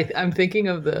I'm thinking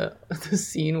of the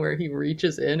scene where he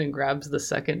reaches in and grabs the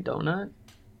second donut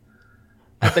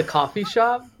at the coffee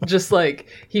shop. Just like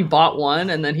he bought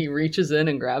one and then he reaches in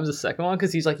and grabs the second one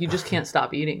because he's like, you just can't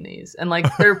stop eating these. And like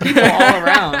there are people all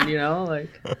around, you know,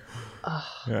 like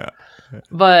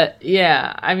But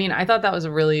yeah, I mean, I thought that was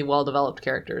a really well-developed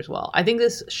character as well. I think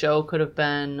this show could have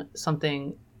been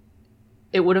something,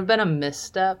 it would have been a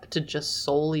misstep to just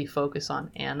solely focus on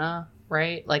Anna,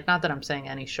 right? Like, not that I'm saying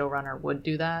any showrunner would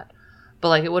do that, but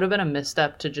like it would have been a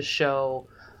misstep to just show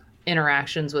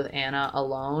interactions with Anna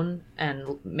alone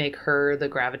and make her the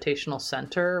gravitational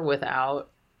center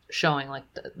without showing like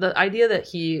the idea that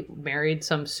he married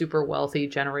some super wealthy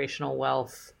generational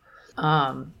wealth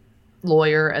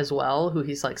lawyer as well, who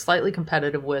he's like slightly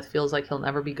competitive with, feels like he'll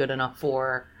never be good enough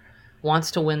for,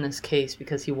 wants to win this case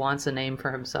because he wants a name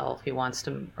for himself. He wants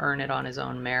to earn it on his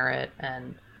own merit,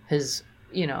 and his,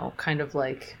 you know, kind of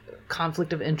like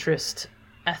conflict of interest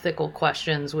ethical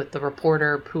questions with the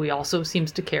reporter who he also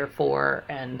seems to care for,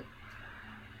 and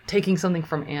taking something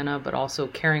from Anna but also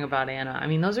caring about Anna. I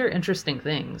mean, those are interesting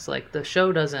things. Like, the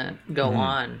show doesn't go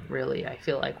on really, I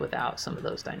feel like, without some of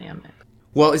those dynamics.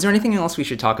 Well, is there anything else we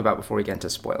should talk about before we get into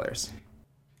spoilers?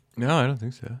 No, I don't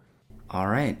think so. All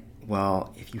right.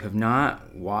 Well, if you have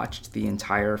not watched the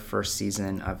entire first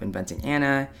season of Inventing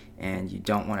Anna and you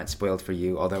don't want it spoiled for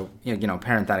you, although, you know,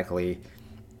 parenthetically,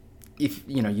 if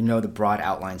you know the broad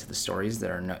outlines of the stories,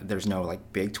 there's no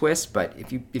like big twist. But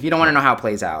if you don't want to know how it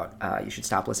plays out, you should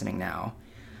stop listening now.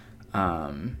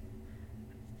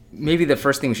 Maybe the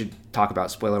first thing we should talk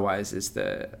about spoiler wise is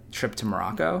the trip to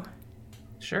Morocco.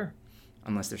 Sure.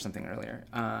 Unless there's something earlier.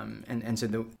 And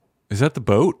so is that the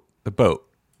boat? The boat.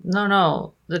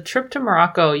 No. The trip to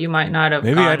Morocco, you might not have.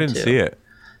 Maybe gone I didn't to. see it.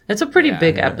 It's a pretty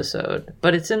big episode,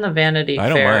 but it's in the Vanity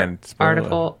Fair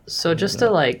article. So just to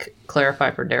like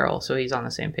clarify for Daryl, so he's on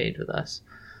the same page with us.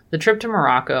 The trip to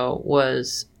Morocco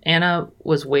was Anna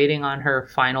was waiting on her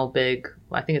final big,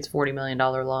 I think it's $40 million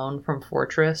loan from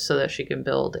Fortress so that she can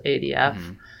build ADF.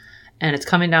 Mm-hmm. And it's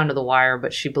coming down to the wire,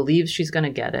 but she believes she's going to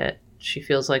get it. She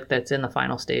feels like that's in the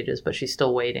final stages, but she's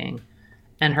still waiting.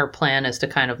 And her plan is to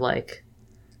kind of like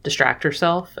distract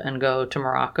herself and go to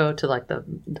Morocco, to like the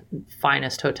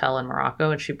finest hotel in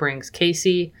Morocco. And she brings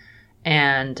Casey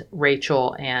and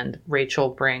Rachel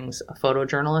brings a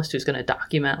photojournalist who's going to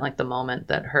document like the moment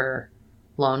that her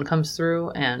loan comes through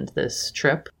and this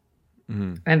trip.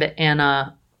 Mm-hmm. And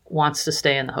Anna wants to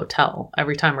stay in the hotel.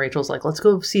 Every time Rachel's like, let's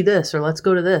go see this or let's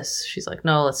go to this, she's like,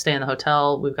 no, let's stay in the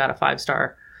hotel. We've got a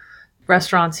 5-star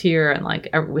restaurants here and like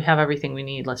we have everything we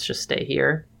need. Let's just stay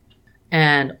here.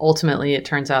 And ultimately it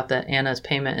turns out that Anna's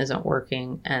payment isn't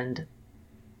working, and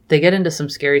they get into some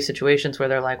scary situations where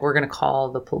they're like, we're going to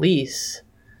call the police.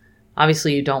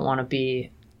 Obviously you don't want to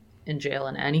be in jail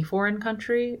in any foreign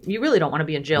country. You really don't want to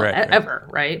be in jail ever,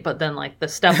 right? But then like the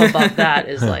step above that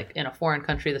is like in a foreign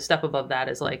country, the step above that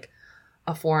is like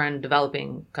a foreign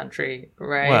developing country,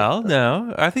 right? Well,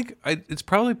 no, I think it's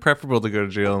probably preferable to go to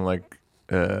jail in like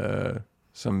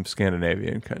some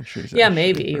Scandinavian countries. Yeah,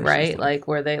 maybe, right? Like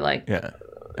where they like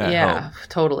home.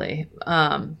 Totally.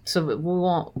 So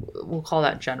we'll call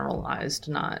that generalized,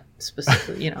 not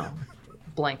specific,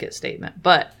 blanket statement.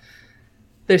 But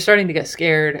they're starting to get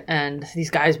scared, and these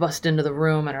guys bust into the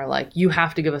room and are like, you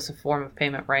have to give us a form of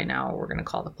payment right now or we're going to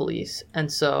call the police.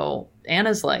 And so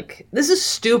Anna's like, this is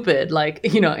stupid. Like,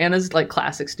 Anna's like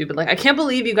classic stupid. Like, I can't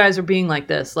believe you guys are being like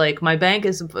this. Like, my bank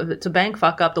it's a bank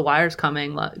fuck up. The wire's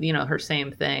coming, her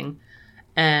same thing.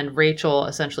 And Rachel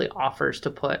essentially offers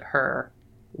to put her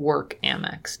work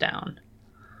Amex down,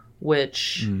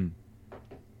 which...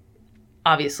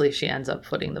 Obviously, she ends up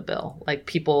footing the bill.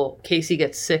 Like, Casey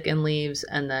gets sick and leaves,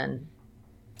 and then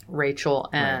Rachel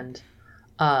and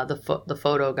the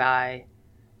photo guy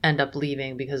end up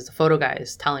leaving because the photo guy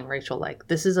is telling Rachel, like,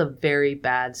 this is a very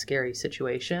bad, scary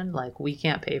situation. Like, we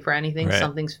can't pay for anything. Right.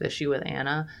 Something's fishy with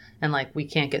Anna, and, like, we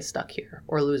can't get stuck here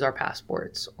or lose our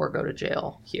passports or go to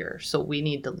jail here. So we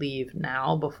need to leave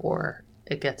now before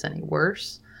it gets any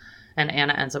worse. And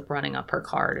Anna ends up running up her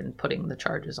card and putting the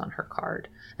charges on her card.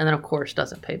 And then, of course,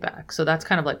 doesn't pay back. So that's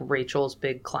kind of like Rachel's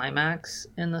big climax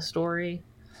in the story.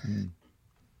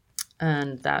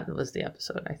 And that was the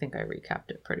episode. I think I recapped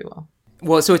it pretty well.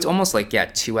 Well, so it's almost like,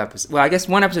 2 episodes. Well, I guess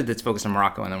one episode that's focused on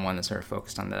Morocco and then one that's sort of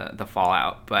focused on the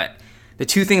fallout. But the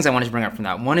two things I wanted to bring up from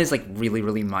that, one is like really,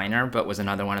 really minor, but was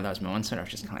another one of those moments that I was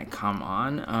just kind of like, come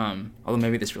on. Although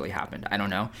maybe this really happened. I don't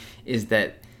know. Is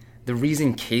that... The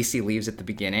reason Casey leaves at the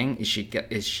beginning is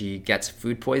she gets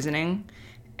food poisoning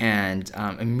and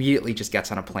immediately just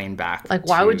gets on a plane back. Like,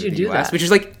 why would you do US, that? Which is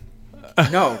like,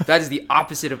 no, that is the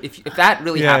opposite of, if that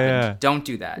really happened, don't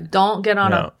do that. Don't get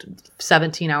on a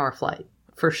 17-hour flight,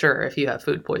 for sure, if you have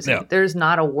food poisoning. No. There's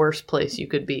not a worse place you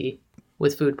could be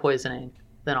with food poisoning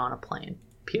than on a plane,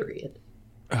 period.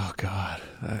 Oh, God.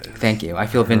 Thank you. I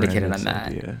feel vindicated on that.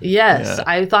 Idea. Yes. Yeah.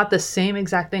 I thought the same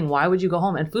exact thing. Why would you go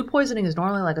home? And food poisoning is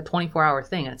normally like a 24-hour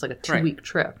thing, and it's like a 2-week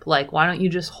trip. Like, why don't you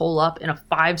just hole up in a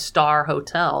 5-star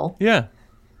hotel? Yeah.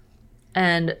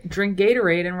 And drink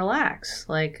Gatorade and relax.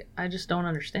 Like, I just don't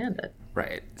understand it.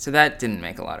 Right. So that didn't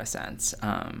make a lot of sense.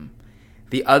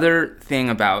 The other thing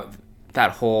about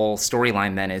that whole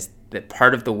storyline then is that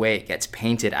part of the way it gets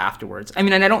painted afterwards. I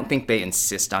mean, and I don't think they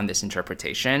insist on this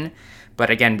interpretation, but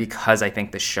again, because I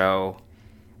think the show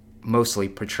mostly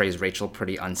portrays Rachel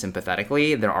pretty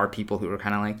unsympathetically, there are people who are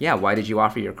kind of like, yeah, why did you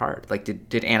offer your card? Like,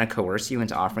 did Anna coerce you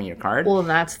into offering your card? Well,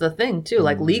 that's the thing too.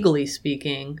 Like, legally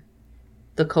speaking,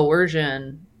 the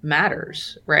coercion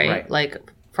matters, right? Like,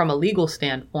 from a legal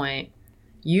standpoint,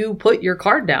 you put your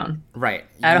card down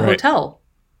at a hotel.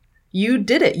 You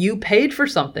did it. You paid for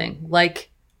something.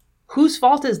 Like, whose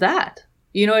fault is that?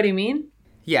 You know what I mean?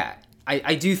 Yeah,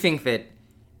 I do think that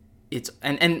it's,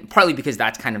 and partly because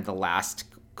that's kind of the last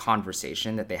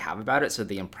conversation that they have about it, so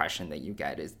the impression that you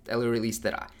get is, or at least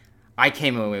that I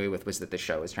came away with, was that the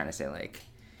show was trying to say, like,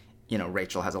 you know,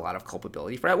 Rachel has a lot of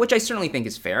culpability for that, which I certainly think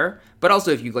is fair. But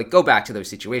also, if you like go back to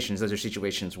those are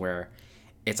situations where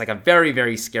it's like a very,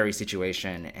 very scary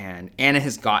situation, and Anna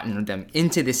has gotten them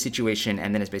into this situation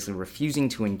and then is basically refusing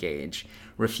to engage,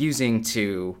 refusing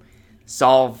to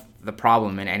solve the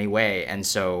problem in any way. And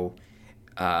so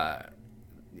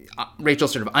Rachel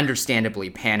sort of understandably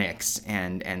panics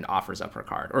and offers up her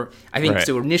card. Or I think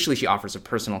so initially she offers a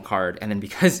personal card, and then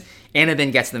because Anna then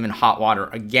gets them in hot water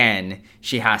again,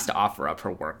 she has to offer up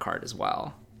her work card as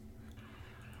well.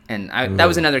 And that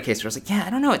was another case where I was like, yeah, I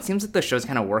don't know. It seems like the show's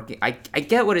kind of working. I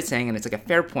get what it's saying, and it's like a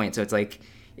fair point. So it's like,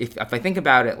 if I think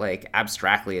about it like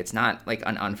abstractly, it's not like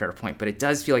an unfair point, but it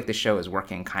does feel like the show is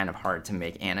working kind of hard to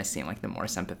make Anna seem like the more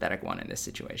sympathetic one in this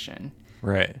situation.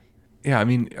 Right. Yeah, I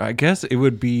mean, I guess it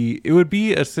would be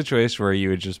a situation where you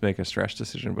would just make a stretch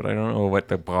decision, but I don't know what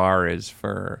the bar is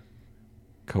for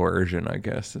coercion, I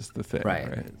guess, is the thing.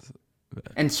 Right.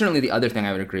 And certainly the other thing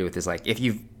I would agree with is, like, if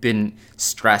you've been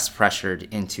pressured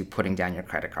into putting down your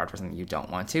credit card for something you don't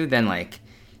want to, then, like,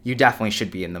 you definitely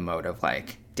should be in the mode of,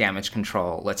 like, damage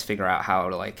control. Let's figure out how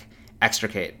to, like,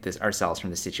 extricate ourselves from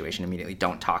this situation immediately.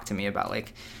 Don't talk to me about,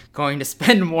 like, going to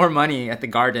spend more money at the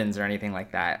gardens or anything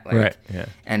like that. Like, right. Yeah.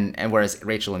 And whereas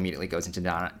Rachel immediately goes into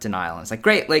denial and it's like,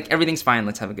 great, like, everything's fine.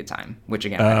 Let's have a good time. Which,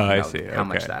 again, I don't know how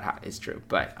much that is true.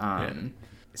 But,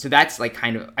 so that's like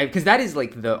kind of, because that is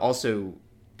like the, also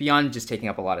beyond just taking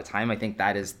up a lot of time, I think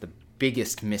that is the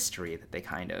biggest mystery that they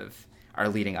kind of are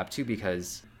leading up to,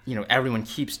 because, you know, everyone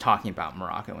keeps talking about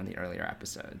Morocco in the earlier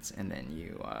episodes, and then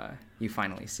you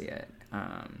finally see it.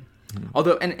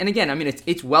 Although, and again, I mean,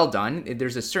 it's well done.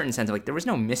 There's a certain sense of, like, there was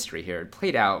no mystery here. It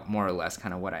played out more or less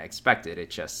kind of what I expected. It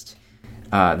just,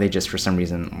 they just for some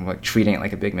reason like treating it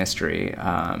like a big mystery.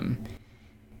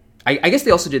 I guess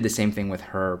they also did the same thing with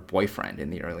her boyfriend in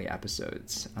the early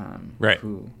episodes,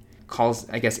 who calls,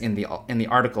 I guess in the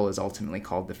article, is ultimately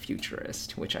called the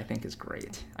Futurist, which I think is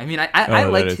great. I mean, I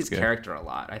liked his character a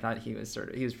lot. I thought he was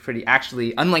pretty,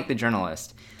 actually, unlike the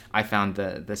journalist, I found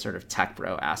the sort of tech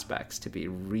bro aspects to be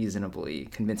reasonably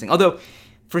convincing. Although,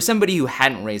 for somebody who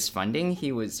hadn't raised funding,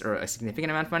 or a significant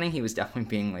amount of funding, he was definitely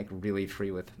being like really free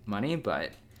with money.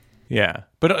 But yeah,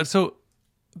 but so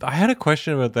I had a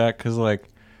question about that, because like,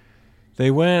 they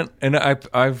went, and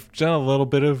I've done a little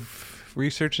bit of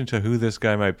research into who this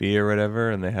guy might be or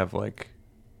whatever, and they have, like,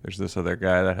 there's this other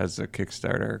guy that has a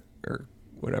Kickstarter or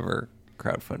whatever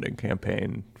crowdfunding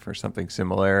campaign for something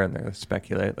similar, and they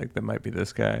speculate like that might be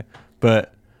this guy.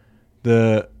 But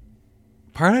the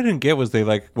part I didn't get was they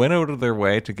like went out of their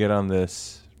way to get on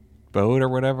this boat or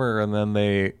whatever, and then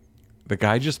the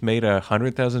guy just made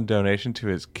 100,000 donation to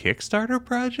his Kickstarter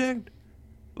project.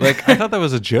 Like, I thought that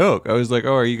was a joke. I was like,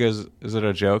 oh, are you guys, is it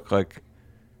a joke? Like,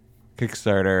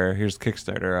 Kickstarter, here's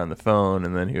Kickstarter on the phone.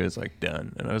 And then he was like,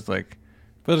 done. And I was like,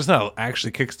 but it's not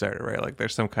actually Kickstarter, right? Like,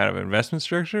 there's some kind of investment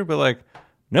structure. But like,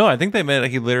 no, I think they meant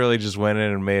like he literally just went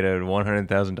in and made a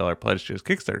 $100,000 pledge to his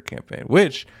Kickstarter campaign,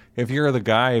 which, if you're the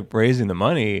guy raising the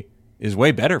money, is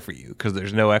way better for you, because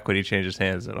there's no equity changes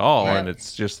hands at all. Right. And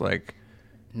it's just like,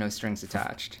 no strings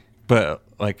attached. But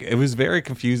like, it was very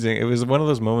confusing. It was one of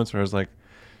those moments where I was like,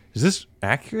 is this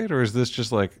accurate, or is this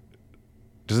just like,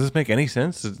 does this make any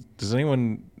sense? Does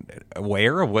anyone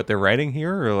aware of what they're writing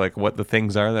here, or like what the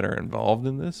things are that are involved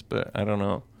in this? But I don't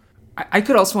know. I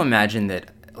could also imagine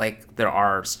that, like, there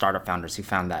are startup founders who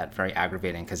found that very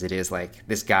aggravating, because it is like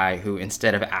this guy who,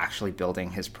 instead of actually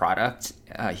building his product,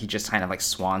 he just kind of like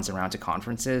swans around to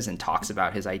conferences and talks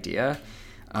about his idea.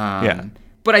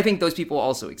 But I think those people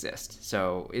also exist.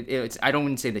 So it's, I don't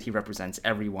want to say that he represents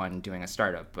everyone doing a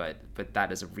startup, but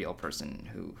that is a real person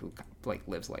who like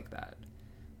lives like that.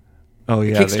 Oh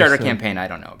yeah, the Kickstarter campaign I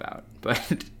don't know about,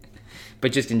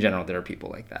 but just in general there are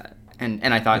people like that.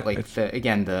 And I thought like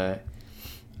the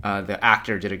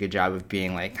actor did a good job of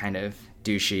being like kind of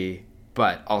douchey,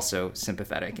 but also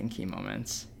sympathetic in key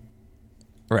moments.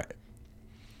 Right.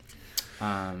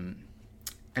 And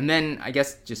then I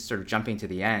guess just sort of jumping to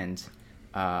the end.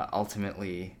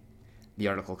 ultimately, the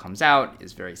article comes out,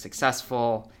 is very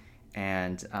successful,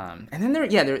 and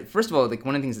then first of all, like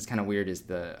one of the things that's kind of weird is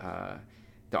the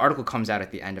article comes out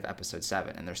at the end of episode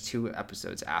 7, and there's 2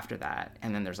 episodes after that,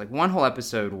 and then there's like one whole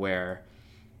episode where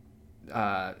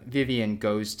Vivian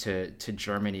goes to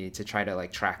Germany to try to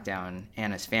like track down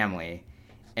Anna's family,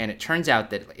 and it turns out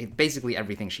that basically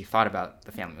everything she thought about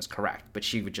the family was correct, but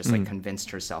she would just like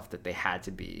convinced herself that they had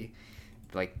to be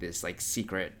like this like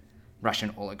secret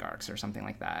Russian oligarchs or something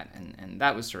like that, and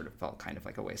that was sort of felt kind of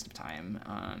like a waste of time.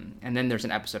 And then there's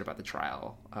an episode about the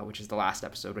trial, which is the last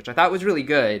episode, which I thought was really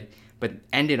good, but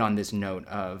ended on this note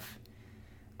of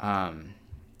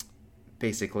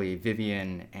basically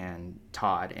Vivian and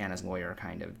Todd, Anna's lawyer,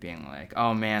 kind of being like,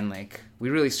 oh man, like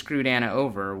we really screwed Anna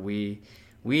over. We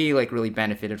like really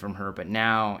benefited from her, but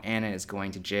now Anna is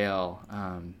going to jail.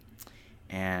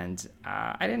 And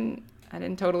I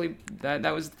didn't totally,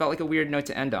 felt like a weird note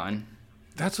to end on.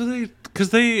 That's what I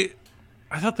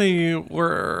thought they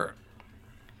were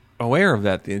aware of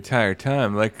that the entire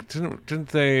time. Like, didn't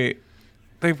they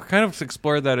kind of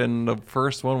explored that in the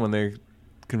first one when they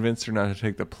convinced her not to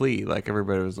take the plea. Like,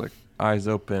 everybody was like, eyes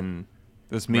open,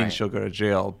 this means she'll go to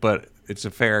jail, but it's a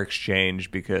fair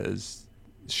exchange because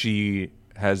she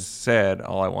has said,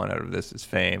 all I want out of this is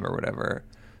fame or whatever.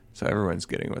 So everyone's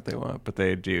getting what they want, but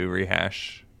they do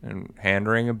rehash and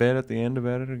hand-wring a bit at the end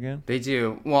about it again. They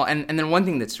do. Well, and then one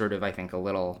thing that's sort of, I think, a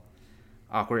little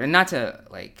awkward, and not to,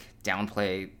 like,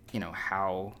 downplay,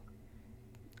 how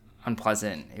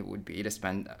unpleasant it would be to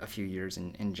spend a few years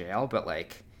in jail, but,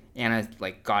 like, Anna,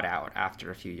 like, got out after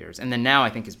a few years, and then now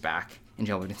I think is back in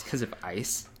jail, but it's because of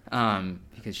ICE.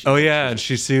 Because and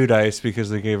she sued ICE because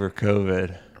they gave her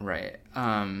COVID. Right.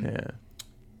 Yeah.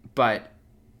 But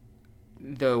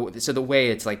the way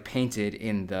it's like painted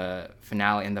in the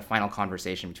finale, in the final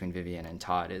conversation between Vivian and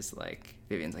Todd, is like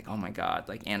Vivian's like, oh my god,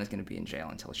 like Anna's gonna be in jail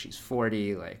until she's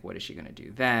 40. Like, what is she gonna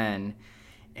do then?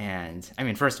 And I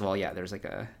mean, first of all, yeah, there's like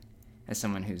as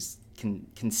someone who's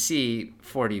can see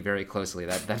 40 very closely,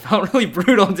 that felt really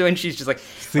brutal. And she's just like,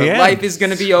 her life is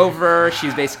gonna be over.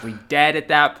 She's basically dead at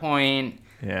that point.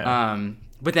 Yeah.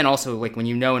 But then also, like, when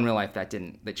in real life that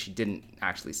she didn't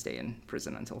actually stay in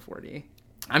prison until 40.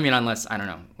 I mean, unless, I don't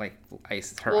know, like,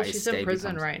 ICE she's in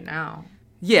prison right now.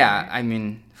 Yeah, I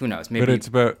mean, who knows? Maybe. But it's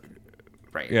about.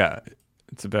 Right. Yeah,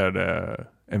 it's about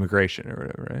immigration or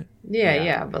whatever, right?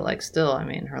 Yeah, but, like, still, I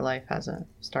mean, her life hasn't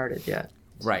started yet.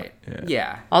 So. Right.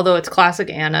 Yeah. Although it's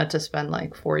classic Anna to spend,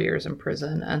 like, 4 years in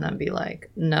prison and then be like,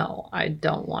 no, I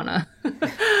don't want to.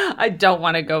 I don't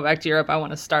want to go back to Europe. I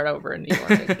want to start over in New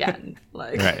York again.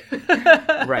 Like. Right.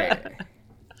 Right.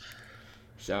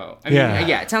 So, I mean,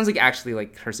 yeah, it sounds like actually,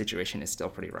 like, her situation is still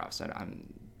pretty rough. So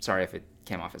I'm sorry if it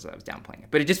came off as I was downplaying it.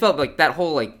 But it just felt like that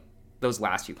whole, like, those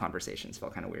last few conversations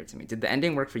felt kind of weird to me. Did the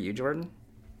ending work for you, Jordan?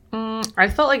 I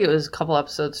felt like it was a couple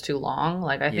episodes too long.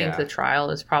 Like, I think the trial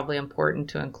is probably important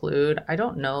to include. I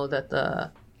don't know that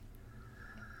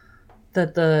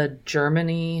the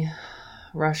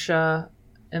Germany-Russia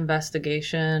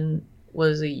investigation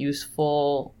was a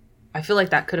useful... I feel like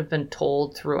that could have been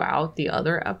told throughout the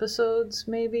other episodes,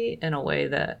 maybe, in a way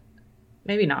that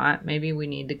maybe not. Maybe we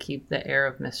need to keep the air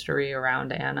of mystery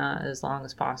around Anna as long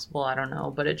as possible. I don't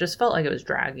know. But it just felt like it was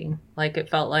dragging. Like, it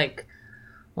felt like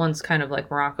once kind of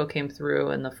like Morocco came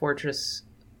through and the Fortress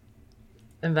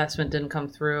investment didn't come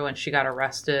through and she got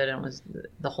arrested and was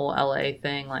the whole LA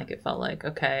thing, like, it felt like,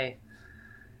 okay,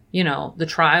 the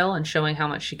trial and showing how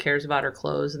much she cares about her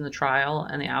clothes in the trial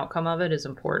and the outcome of it is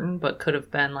important, but could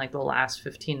have been like the last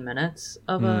 15 minutes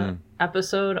of a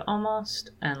episode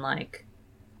almost, and like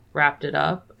wrapped it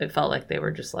up. It felt like they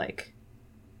were just like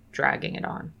dragging it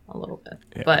on a little bit.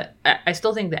 Yeah. But I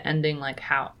still think the ending, like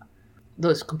how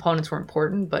those components were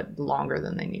important, but longer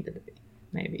than they needed to be,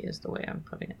 maybe is the way I'm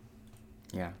putting it.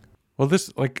 Yeah. Well,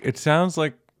 this, like, it sounds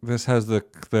like this has the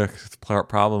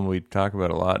problem we talk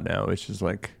about a lot now, which is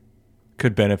like,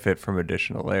 could benefit from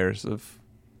additional layers of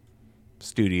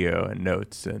studio and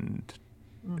notes and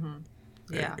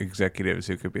executives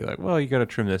who could be like, well, you got to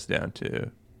trim this down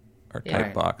to our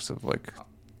tight box of like.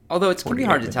 Although it's pretty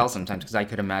hard to tell sometimes, because I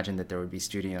could imagine that there would be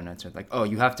studio notes with like, oh,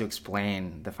 you have to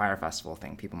explain the Fire Festival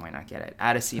thing. People might not get it.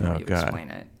 Add a scene where you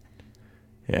explain it.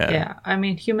 Yeah. I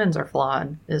mean, humans are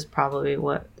flawed is probably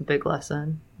what the big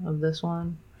lesson of this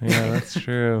one. Yeah, that's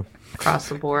true. Across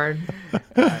the board.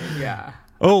 Yeah.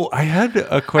 Oh, I had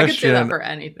a question. I could say that for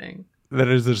anything. That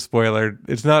is a spoiler.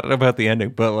 It's not about the ending,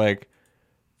 but like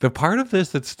the part of this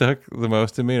that stuck the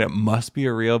most to me, and it must be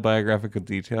a real biographical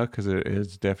detail because it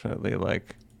is definitely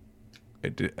like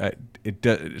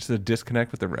it's a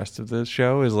disconnect with the rest of the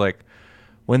show, is like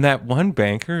when that one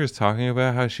banker is talking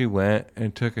about how she went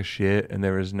and took a shit and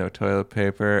there was no toilet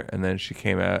paper, and then she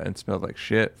came out and smelled like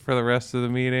shit for the rest of the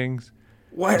meetings.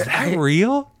 What? Is that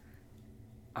real?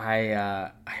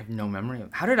 I have no memory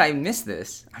of. How did I miss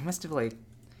this? I must have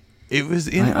It was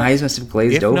in my eyes must have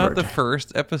glazed if over. not the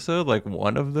first episode, like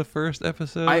one of the first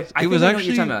episodes. I it think was I know actually what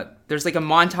you're talking about. There's like a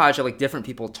montage of like different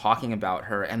people talking about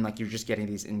her, and like you're just getting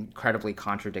these incredibly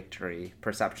contradictory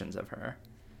perceptions of her.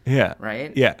 Yeah.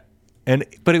 Right? Yeah.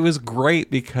 But it was great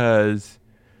because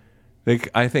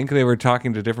I think they were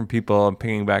talking to different people and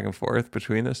pinging back and forth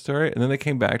between this story, and then they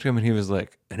came back to him and he was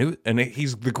like,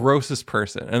 he's the grossest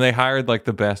person, and they hired like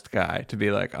the best guy to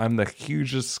be like, I'm the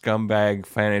hugest scumbag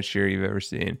financier you've ever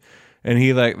seen. And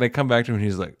they come back to him and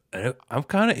he's like, I'm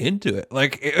kind of into it.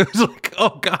 Like, it was like,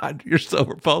 oh God, you're so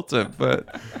repulsive,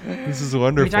 but this is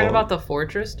wonderful. Are you talking about the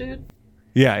Fortress dude?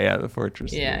 Yeah, the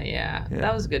Fortress. Yeah.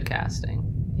 That was good casting.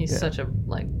 He's such a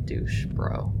like douche,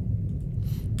 bro.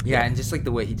 Yeah, and just like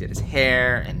the way he did his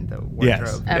hair and the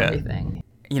wardrobe. Everything.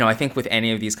 You know, I think with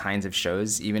any of these kinds of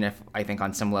shows, even if I think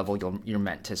on some level you're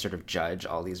meant to sort of judge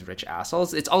all these rich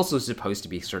assholes, it's also supposed to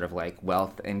be sort of like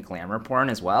wealth and glamour porn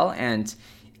as well. And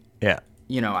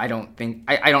you know, I don't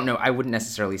know. I wouldn't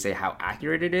necessarily say how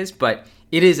accurate it is, but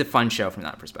it is a fun show from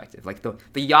that perspective. Like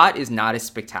the yacht is not as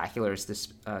spectacular as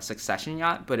this Succession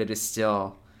yacht, but it is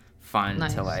still fun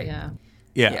to like,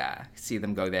 see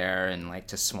them go there and like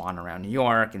to swan around New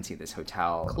York and see this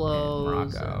hotel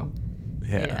Clothes in Morocco.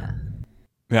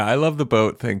 Yeah, I love the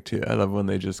boat thing too. I love when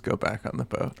they just go back on the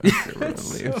boat after everyone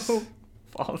leaves. So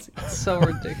falsy. It's so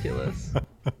ridiculous.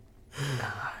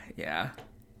 Yeah.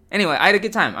 Anyway, I had a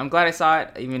good time. I'm glad I saw it,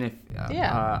 even if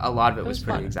a lot of it was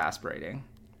pretty fun. exasperating.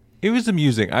 It was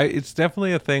amusing. It's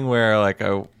definitely a thing where like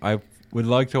I would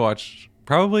like to watch.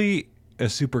 Probably a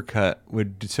supercut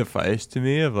would suffice to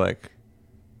me of like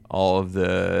all of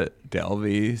the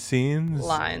Delvey scenes.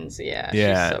 Lines,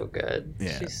 she's so good.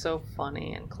 Yeah. She's so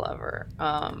funny and clever,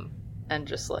 and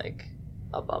just like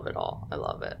above it all. I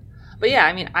love it. But yeah,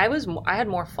 I mean, I had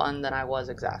more fun than I was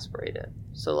exasperated.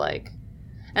 So like,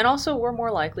 and also we're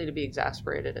more likely to be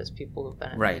exasperated as people who've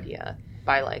been in media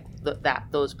by like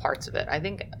those parts of it. I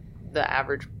think the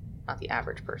average, not the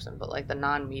average person, but like the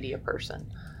non-media person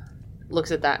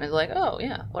looks at that and is like, oh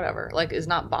yeah, whatever. Like, is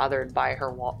not bothered by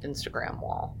her Instagram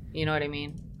wall. You know what I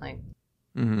mean? Like,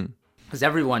 because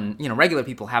everyone, you know, regular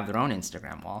people have their own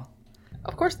Instagram wall.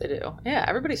 Of course they do. Yeah,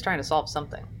 everybody's trying to solve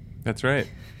something. That's right.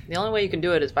 The only way you can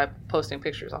do it is by posting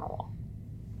pictures on a wall.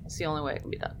 That's the only way it can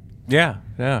be done. Yeah.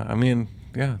 I mean,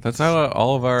 that's how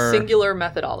all of our singular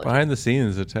methodology behind the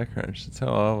scenes at TechCrunch. That's how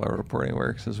all of our reporting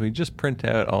works. Is we just print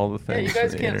out all the things. Yeah, you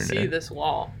guys from the can't internet. see this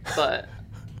wall, but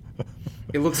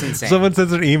it looks insane. Someone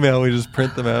sends an email, we just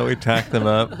print them out, we tack them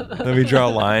up, then we draw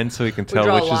lines so we can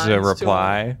tell which is a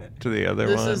reply to the other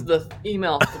one. This is the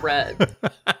email thread.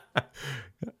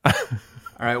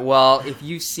 All right, well, if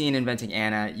you've seen Inventing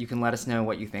Anna, you can let us know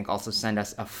what you think. Also send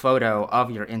us a photo of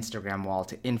your Instagram wall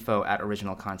to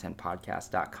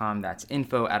info@originalcontentpodcast.com. That's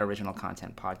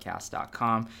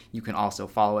info@originalcontentpodcast.com. You can also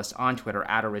follow us on Twitter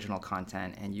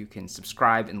 @originalcontent, and you can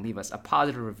subscribe and leave us a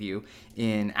positive review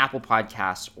in Apple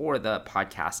Podcasts or the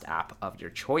podcast app of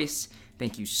your choice.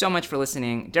 Thank you so much for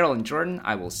listening. Daryl and Jordan,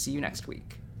 I will see you next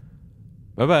week.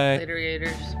 Bye-bye. Later,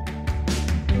 Gators.